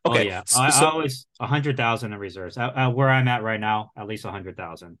stuff? oh Okay. yeah. I So always 100,000 in reserves. Where I'm at right now, at least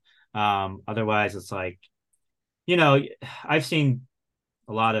 100,000. Otherwise, it's like you know, I've seen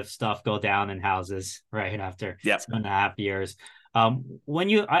a lot of stuff go down in houses right after Yep. 7.5 years.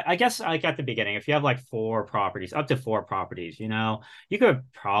 When I guess like at the beginning, if you have like four properties, up to four properties, you could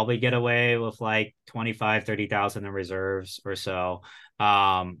probably get away with like 25, 30,000 in reserves or so.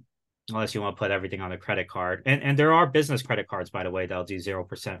 Um, Unless you want to put everything on a credit card. And there are business credit cards, by the way, that'll do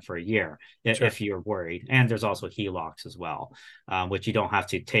 0% for a year Sure. if you're worried. And there's also HELOCs as well, which you don't have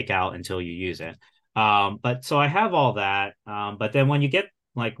to take out until you use it. But so I have all that. But then when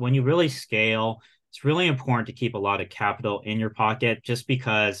you really scale, it's really important to keep a lot of capital in your pocket just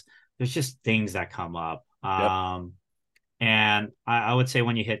because there's just things that come up. Yep. And I would say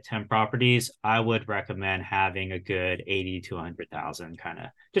when you hit 10 properties, I would recommend having a good 80 to 100,000 kind of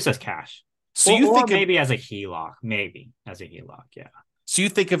just as cash. So Or, you or think of maybe as a HELOC, maybe as a HELOC. Yeah. so you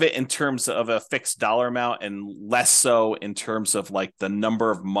think of it in terms of a fixed dollar amount and less so in terms of like the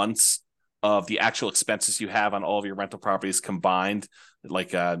number of months of the actual expenses you have on all of your rental properties combined,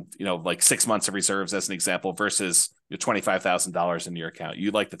 like like 6 months of reserves as an example versus your $25,000 in your account.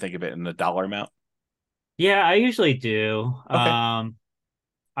 You like to think of it in the dollar amount. Yeah, I usually do. Okay.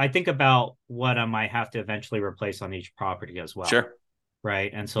 I think about what I might have to eventually replace on each property as well. Sure.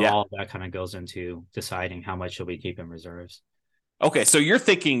 Right. And so Yeah. all of that kind of goes into deciding how much should we keep in reserves. Okay. So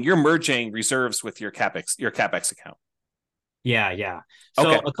you're merging reserves with your CapEx account. Yeah, yeah. So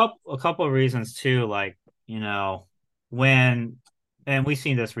Okay. a couple of reasons too, like, when and we've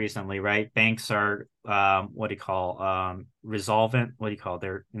seen this recently, right? Banks are what do you call resolvent? What do you call it?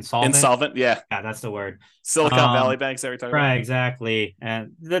 They're insolvent. Insolvent. Yeah. Yeah, that's the word. Silicon Valley Um banks that we're talking about. right, exactly.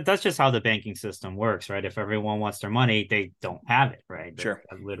 And that's just how the banking system works, right? If everyone wants their money, they don't have it, right? Sure.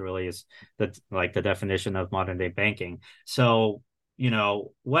 That literally is the definition of modern day banking. So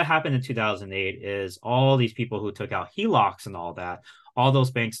what happened in 2008 is all these people who took out HELOCs and all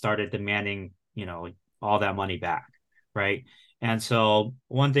those banks started demanding, all that money back, right? And so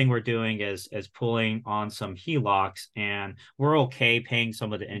one thing we're doing is pulling on some HELOCs, and we're okay paying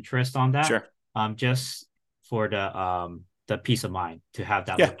some of the interest on that, Sure. just for the peace of mind to have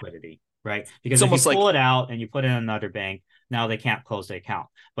that Yeah. liquidity, right? It's Because if you almost pull like it out and you put it in another bank, now they can't close the account.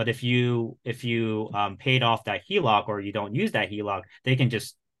 But if you paid off that HELOC or you don't use that HELOC, they can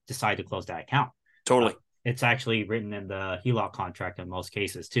just decide to close that account. Uh, totally. it's actually written in the HELOC contract in most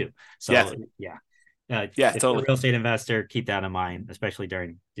cases too. Yeah. So yeah, Yeah. if you're a Totally. real estate investor, keep that in mind, especially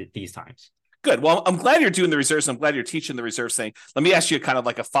during these times. Good. Well, I'm glad you're doing the reserves. I'm glad you're teaching the reserves thing. Let me ask you kind of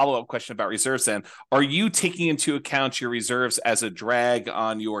like a follow-up question about reserves then. Are you taking into account your reserves as a drag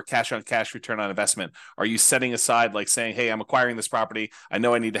on your cash on cash return on investment? Are you setting aside like saying, hey, I'm acquiring this property. I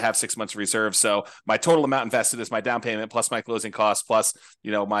know I need to have 6 months of reserve. So my total amount invested is my down payment plus my closing costs plus,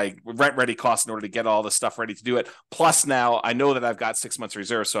 my rent ready costs in order to get all the stuff ready to do it. Plus now I know that I've got 6 months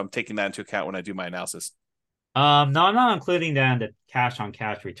reserve. So I'm taking that into account when I do my analysis. No, I'm not including that in the cash on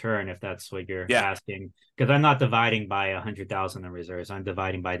cash return if that's what you're Yeah. asking, because I'm not dividing by 100,000 in reserves. I'm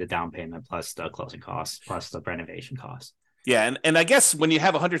dividing by the down payment plus the closing costs plus the renovation costs. Yeah, and I guess when you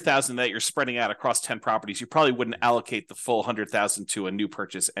have 100,000 that you're spreading out across 10 properties, you probably wouldn't allocate the full 100,000 to a new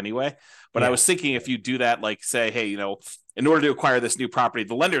purchase anyway. But I Yeah, was thinking if you do that, like say, hey, in order to acquire this new property,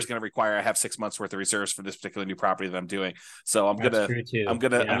 the lender is going to require I have 6 months worth of reserves for this particular new property that I'm doing. So I'm that's gonna true I'm too.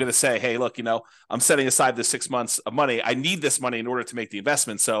 gonna I'm Yeah, gonna say, hey, look, I'm setting aside this 6 months of money. I need this money in order to make the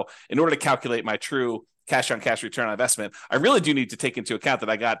investment. So in order to calculate my true cash on cash return on investment, I really do need to take into account that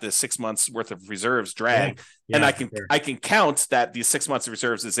I got this 6 months worth of reserves yeah, drag, and yeah, I for can sure. I can count that these 6 months of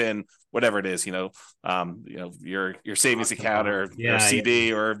reserves is in whatever it is, your savings Stocks and account bonds. or Yeah, yeah,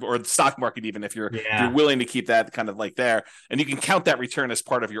 CD or the stock market, even if you're yeah, willing to keep that kind of like there, and you can count that return as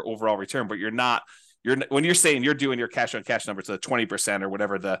part of your overall return, but when you're saying you're doing your cash on cash number to 20% or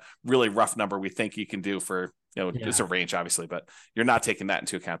whatever the really rough number we think you can do for it's yeah. a range obviously, but you're not taking that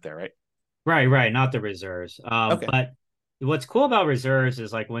into account there, right? Right, right, not the reserves. Okay. But what's cool about reserves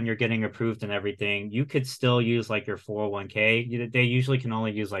is like when you're getting approved and everything, you could still use like your 401k. They usually can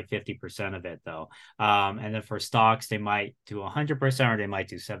only use like 50% of it though. And then for stocks, they might do 100% or they might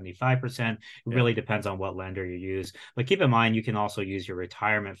do 75%. It Yeah. really depends on what lender you use. But keep in mind, you can also use your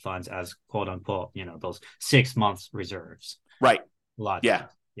retirement funds as quote unquote, those 6 months reserves. Right. A lot of Yeah.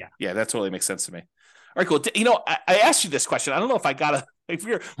 times. Yeah. Yeah, that totally makes sense to me. All right, cool. I asked you this question. I don't know if I got a if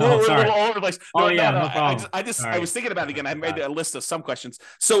you're Oh, we're a little sorry. all over the place. Oh No, no, yeah, no. no I problem. just I just I was Sorry. thinking about it again. I I made forgot. a list of some questions.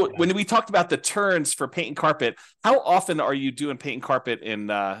 So Yeah. when we talked about the turns for paint and carpet, how often are you doing paint and carpet in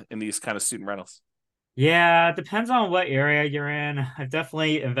these kind of student rentals? Yeah, it depends on what area you're in. I've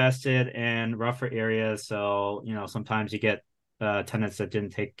definitely invested in rougher areas. So, sometimes you get tenants that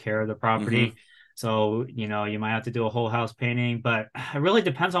didn't take care of the Mm-hmm. property. So, you might have to do a whole house painting, but it really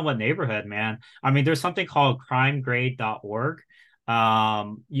depends on what neighborhood, man. I mean, there's something called crimegrade.org.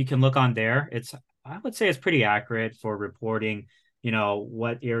 You can look on there. I would say it's pretty accurate for reporting,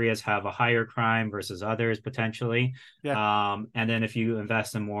 what areas have a higher crime versus others potentially. Yeah. And then if you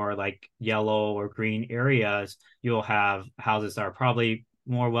invest in more like yellow or green areas, you'll have houses that are probably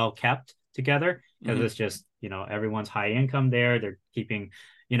more well kept together because it's just, everyone's high income there. They're keeping,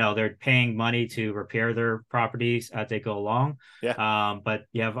 they're paying money to repair their properties as they go along. Yeah. But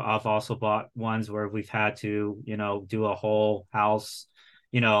I've also bought ones where we've had to, do a whole house,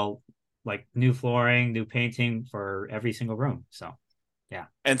 you know, like new flooring, new painting for every single room. So yeah.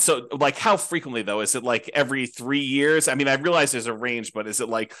 And so, like, how frequently though? Is it like every 3 years? I mean, I realize there's a range, but is it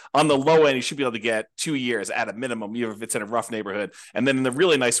like on the low end, you should be able to get 2 years at a minimum, even if it's in a rough neighborhood. And then in the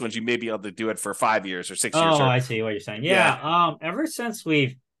really nice ones, you may be able to do it for 5 years or 6 years. Oh, Or I see what you're saying. yeah. Yeah. Ever since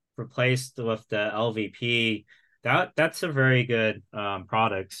we've replaced with the LVP, that's a very good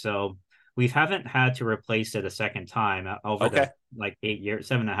product. So we haven't had to replace it a second time over Okay. the like 8 years,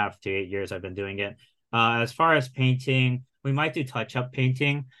 7.5 to 8 years I've been doing it. As far as painting, we might do touch-up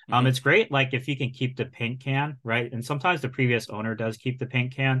painting. It's great, like if you can keep the paint can, right? And sometimes the previous owner does keep the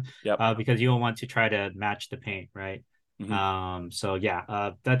paint can, Yep. because you don't want to try to match the paint, right? So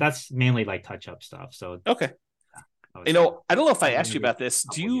yeah, that's mainly like touch-up stuff. So Okay. I don't know if I asked you about this.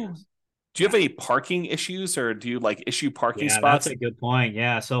 Do you have any parking issues, or do you like issue parking Yeah, spots? that's a good point.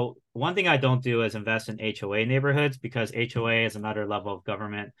 Yeah. So one thing I don't do is invest in HOA neighborhoods because HOA is another level of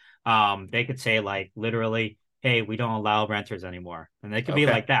government. They could say like literally, hey, we don't allow renters anymore. And they could be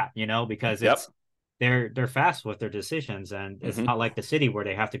Okay. like that, because Yep. they're fast with their decisions, and it's not like the city where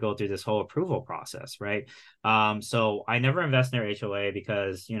they have to go through this whole approval process, right? So I never invest in their HOA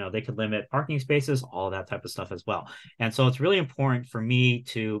because they could limit parking spaces, all that type of stuff as well. And so it's really important for me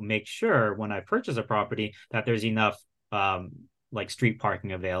to make sure when I purchase a property that there's enough like street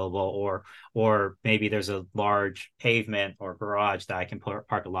parking available, or maybe there's a large pavement or garage that I can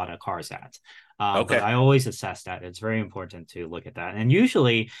park a lot of cars at. But Okay. I always assess that. It's very important to look at that. And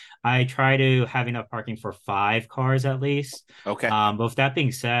usually I try to have enough parking for 5 cars at least. Okay. But with that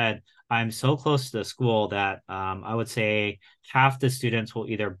being said, I'm so close to the school that I would say half the students will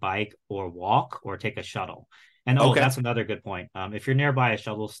either bike or walk or take a shuttle. And Okay. that's another good point. If you're nearby a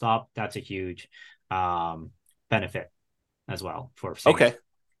shuttle stop, that's a huge benefit as well for safety. Okay.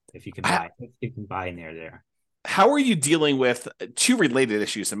 If you can buy near there. How are you dealing with two related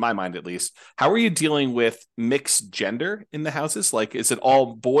issues in my mind, at least? How are you dealing with mixed gender in the houses? Like, is it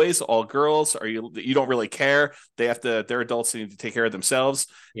all boys, all girls? Are you don't really care? They're adults, they need to take care of themselves.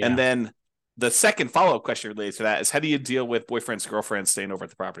 Yeah. And then the second follow-up question related to that is, how do you deal with boyfriends, girlfriends staying over at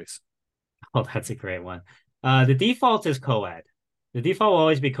the properties? Oh, that's a great one. The default is co-ed. The default will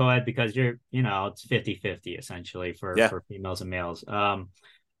always be co-ed because it's 50-50 essentially for females and males.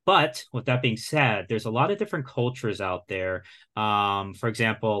 But with that being said, there's a lot of different cultures out there. For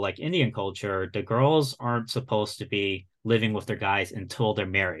example, like Indian culture, the girls aren't supposed to be living with their guys until they're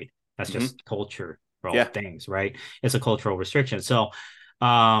married. That's just cultural things, right? It's a cultural restriction. So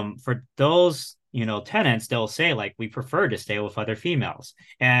for those, tenants, they'll say like, we prefer to stay with other females.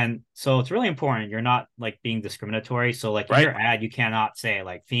 And so it's really important. You're not like being discriminatory. So like in your ad, you cannot say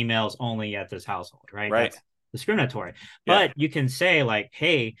like females only at this household, right? Right. That's discriminatory. But you can say like,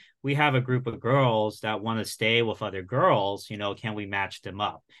 hey, we have a group of girls that want to stay with other girls, can we match them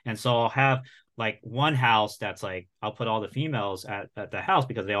up? And so I'll have like one house that's like, I'll put all the females at the house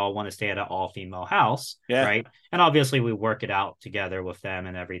because they all want to stay at an all-female house, right? And obviously we work it out together with them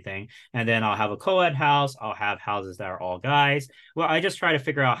and everything. And then I'll have a co-ed house. I'll have houses that are all guys. Well, I just try to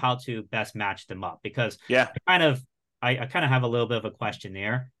figure out how to best match them up because I kind of have a little bit of a question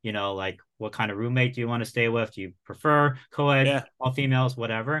there, like what kind of roommate do you want to stay with? Do you prefer co-ed, all females,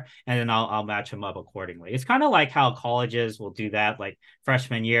 whatever? And then I'll match them up accordingly. It's kind of like how colleges will do that, like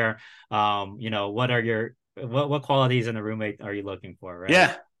freshman year. What are what qualities in a roommate are you looking for, right?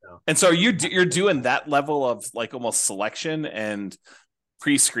 Yeah. And so you're doing that level of like almost selection and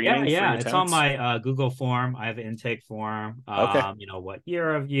pre-screening. Yeah, it's on my Google form. I have an intake form. What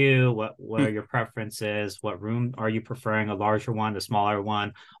year of you, what are your preferences, what room are you preferring, a larger one, the smaller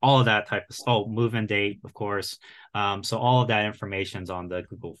one, all of that type of stuff. Oh, move-in date, of course. So all of that information's on the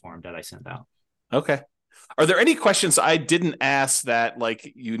Google form that I send out. Okay. Are there any questions I didn't ask that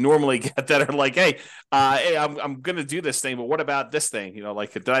like you normally get that are like, hey, I'm gonna do this thing, but what about this thing?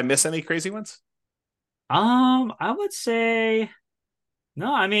 Like, did I miss any crazy ones? I would say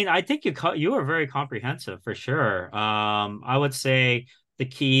no. I mean, I think you were very comprehensive for sure. I would say the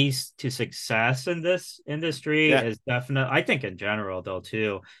keys to success in this industry Yeah. is definitely, I think in general though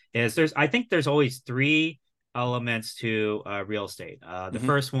too, is I think there's always three elements to real estate. The Hmm.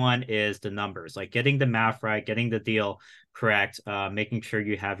 first one is the numbers, like getting the math right, getting the deal correct, making sure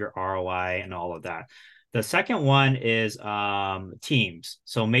you have your ROI and all of that. The second one is teams.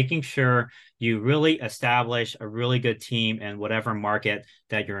 So making sure you really establish a really good team in whatever market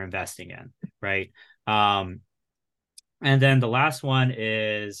that you're investing in, right? Um, and then the last one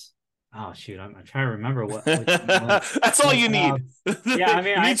is, oh shoot, I'm trying to remember which one it was. That's all But you need. yeah, I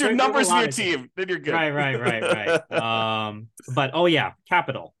mean, You need your there's a numbers in lot your of things. team, then you're good. Right. But oh yeah,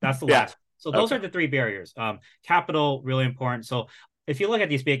 capital. That's the Yeah. last. So those Okay. are the three barriers. Capital really important. So if you look at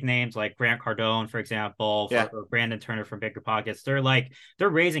these big names like Grant Cardone, for example, Yeah. or Brandon Turner from Bigger Pockets, they're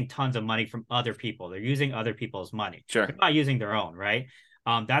raising tons of money from other people. They're using other people's money. Sure. They're not using their own, right?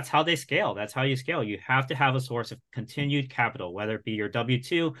 That's how they scale. That's how you scale. You have to have a source of continued capital, whether it be your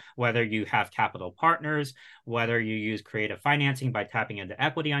W-2, whether you have capital partners, whether you use creative financing by tapping into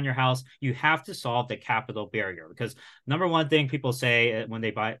equity on your house. You have to solve the capital barrier because number one thing people say when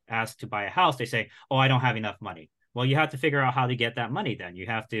they ask to buy a house, they say, "Oh, I don't have enough money." Well, you have to figure out how to get that money. Then you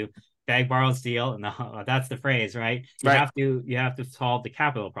have to beg, borrow, steal, and that's the phrase, right? Right. You have to solve the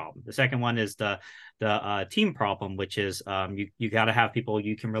capital problem. The second one is the team problem, which is you got to have people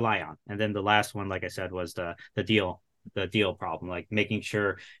you can rely on. And then the last one, like I said, was the deal problem, like making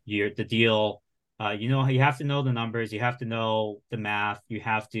sure the deal. You have to know the numbers, you have to know the math, you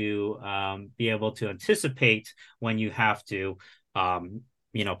have to be able to anticipate when you have to,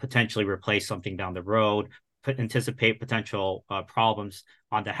 potentially replace something down the road, anticipate potential problems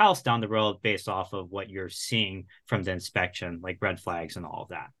on the house down the road based off of what you're seeing from the inspection, like red flags and all of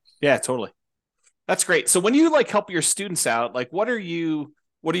that. Yeah, totally. That's great. So when you like help your students out, like what are you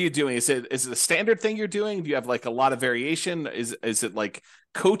doing? Is it a standard thing you're doing? Do you have like a lot of variation? Is it like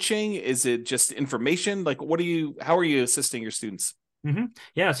coaching? Is it just information? Like how are you assisting your students? Mm-hmm.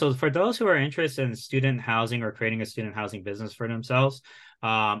 Yeah. So for those who are interested in student housing or creating a student housing business for themselves,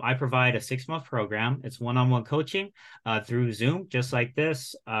 I provide a 6-month program. It's one-on-one coaching through Zoom, just like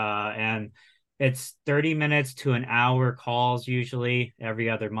this. And it's 30 minutes to an hour calls, usually every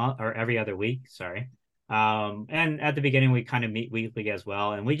other month or every other week. Sorry. And at the beginning, we kind of meet weekly as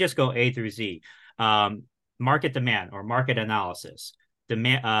well. And we just go A through Z. Market demand or market analysis,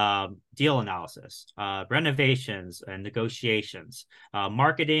 deal analysis, renovations and negotiations,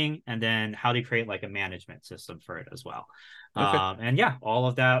 marketing, and then how to create like a management system for it as well. Okay. And yeah, all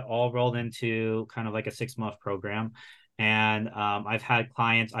of that all rolled into kind of like a 6-month program. And I've had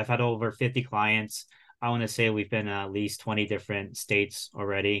over 50 clients. I want to say we've been in at least 20 different states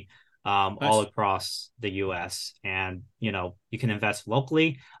already, all Nice. across the US. And, you can invest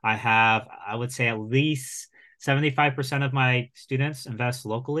locally. I would say at least 75% of my students invest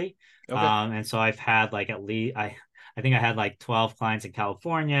locally. Okay. And so I've had like at least, I think I had like 12 clients in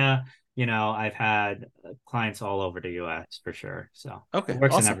California. I've had clients all over the US for sure. So it Okay.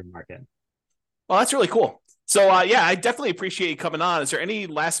 works in Awesome. every market. Well, that's really cool. So, yeah, I definitely appreciate you coming on. Is there any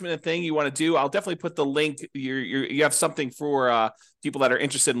last minute thing you want to do? I'll definitely put the link. You have something for people that are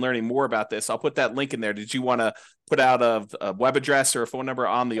interested in learning more about this. I'll put that link in there. Did you want to put out a web address or a phone number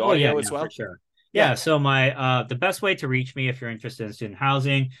on the Oh yeah, audio as yeah, for well? sure. Yeah. Yeah, so the best way to reach me if you're interested in student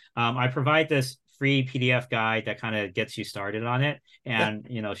housing, I provide this free PDF guide that kind of gets you started on it Yeah.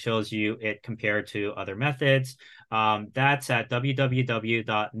 and shows you it compared to other methods. That's at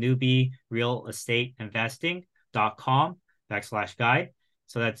www.newbierealestateinvesting.com/guide.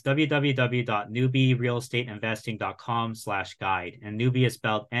 So that's www.newbierealestateinvesting.com/guide. And newbie is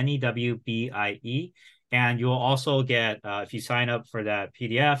spelled NEWBIE. And you'll also get, if you sign up for that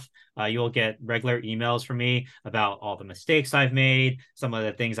PDF, you'll get regular emails from me about all the mistakes I've made, some of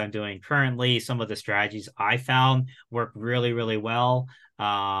the things I'm doing currently, some of the strategies I found work really, really well.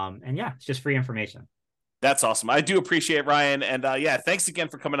 And yeah, it's just free information. That's awesome. I do appreciate it, Ryan. And yeah, thanks again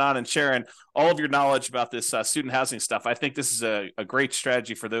for coming on and sharing all of your knowledge about this student housing stuff. I think this is a great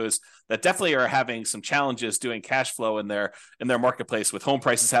strategy for those that definitely are having some challenges doing cash flow in their marketplace, with home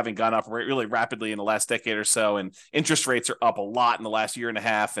prices having gone up really rapidly in the last decade or so. And interest rates are up a lot in the last year and a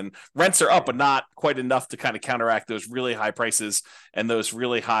half, and rents are up, but not quite enough to kind of counteract those really high prices and those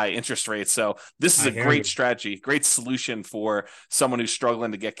really high interest rates. So this is a great strategy, great solution for someone who's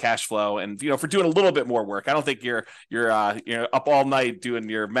struggling to get cash flow. And, for doing a little bit more work. I don't think you're up all night doing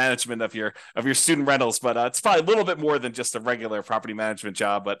your management of your student rentals, but it's probably a little bit more than just a regular property management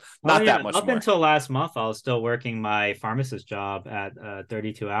job, but not that much up more. Until last month, I was still working my pharmacist job at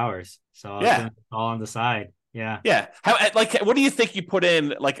 32 hours. So I was doing it all on the side. Yeah. Yeah. How, like, what do you think you put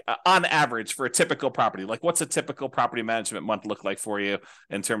in, like, on average for a typical property? Like, what's a typical property management month look like for you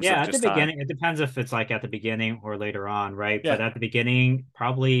in terms of Yeah, at the just time? beginning, it depends if it's like at the beginning or later on, right? But Yeah. at the beginning,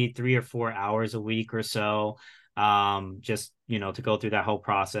 probably 3 or 4 hours a week or so, just, to go through that whole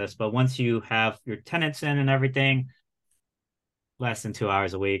process. But once you have your tenants in and everything, less than 2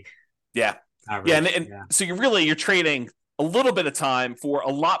 hours a week, Yeah. Yeah. And, average. Yeah, so you're trading a little bit of time for a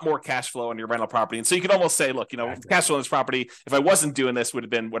lot more cash flow on your rental property. And so you could almost say, look, exactly. cash flow on this property, if I wasn't doing this, would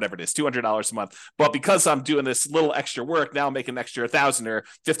have been whatever it is, $200 a month. But because I'm doing this little extra work, now I'm making an extra 1,000 or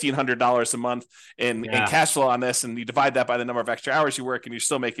 $1,500 a month in Yeah. cash flow on this. And you divide that by the number of extra hours you work, and you're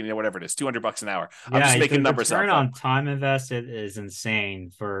still making, whatever it is, $200 an hour. I'm just Yeah, the making numbers return up, though. on time invested is insane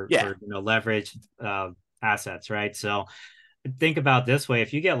for Yeah. leverage assets, right? So think about this way: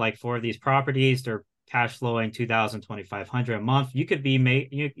 if you get like 4 of these properties, they're cash flowing 2,000, 2,500 a month. You could be made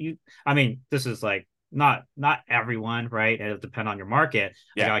you. I mean, this is like not everyone, right? It'll depend on your market.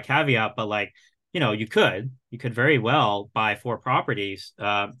 I Yeah. got a caveat, but like you could very well buy 4 properties,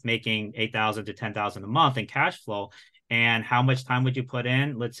 making 8,000 to 10,000 a month in cash flow. And how much time would you put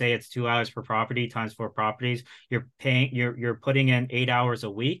in? Let's say it's 2 hours per property times 4 properties. You're putting in 8 hours a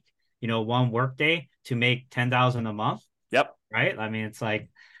week, one work day to make 10,000 a month, Yep. right? I mean, it's like,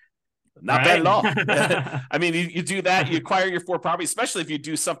 Not bad right? at all. I mean, you do that, you acquire your 4 properties, especially if you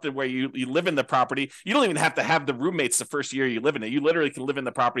do something where you live in the property. You don't even have to have the roommates the first year you live in it. You literally can live in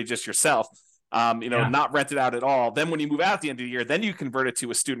the property just yourself. Yeah. Not rent it out at all. Then when you move out at the end of the year, then you convert it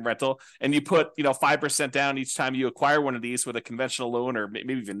to a student rental, and you put 5% down each time you acquire one of these with a conventional loan, or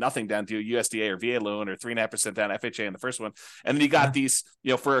maybe even nothing down to a USDA or VA loan, or 3.5% down FHA in the first one. And then you got these,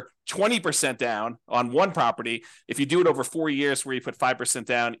 for 20% down on one property. If you do it over 4 years, where you put 5%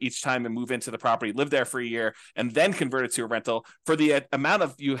 down each time and move into the property, live there for a year, and then convert it to a rental for the amount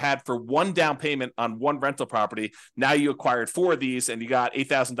of you had for one down payment on one rental property. Now you acquired 4 of these, and you got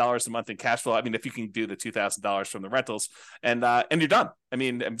 $8,000 a month in cash flow. I mean, if you can do the $2,000 from the rentals, and you're done. I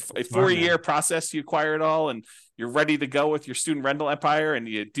mean, a Smart, man. 4-year process, you acquire it all, and you're ready to go with your student rental empire, and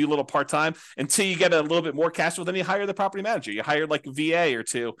you do a little part-time until you get a little bit more cash flow. Then you hire the property manager. You hire like a VA or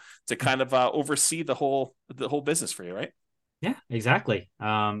two to kind of oversee the whole business for you, right? Yeah, exactly.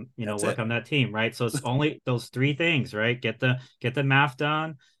 That's Work it. on that team, right? So it's only those 3 things, right? Get the math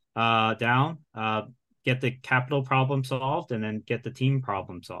down, get the capital problem solved, and then get the team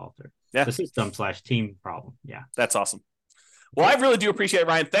problem solved, or Yeah, the system/team problem. Yeah. that's awesome. Well, I really do appreciate it,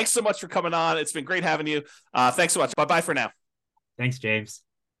 Ryan. Thanks so much for coming on. It's been great having you. Thanks so much. Bye-bye for now. Thanks, James.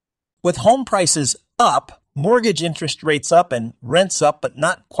 With home prices up, mortgage interest rates up, and rents up, but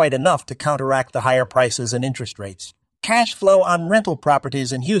not quite enough to counteract the higher prices and interest rates, cash flow on rental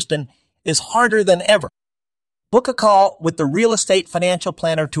properties in Houston is harder than ever. Book a call with the Real Estate Financial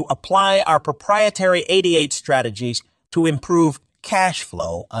Planner to apply our proprietary 88 strategies to improve cash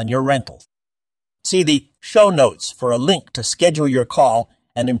flow on your rentals. See the show notes for a link to schedule your call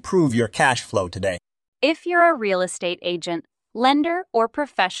and improve your cash flow today. If you're a real estate agent, lender, or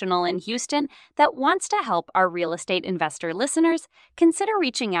professional in Houston that wants to help our real estate investor listeners, consider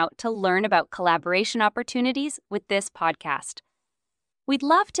reaching out to learn about collaboration opportunities with this podcast. We'd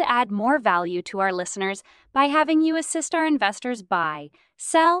love to add more value to our listeners by having you assist our investors buy,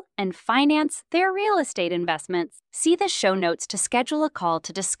 sell, and finance their real estate investments. See the show notes to schedule a call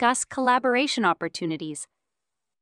to discuss collaboration opportunities.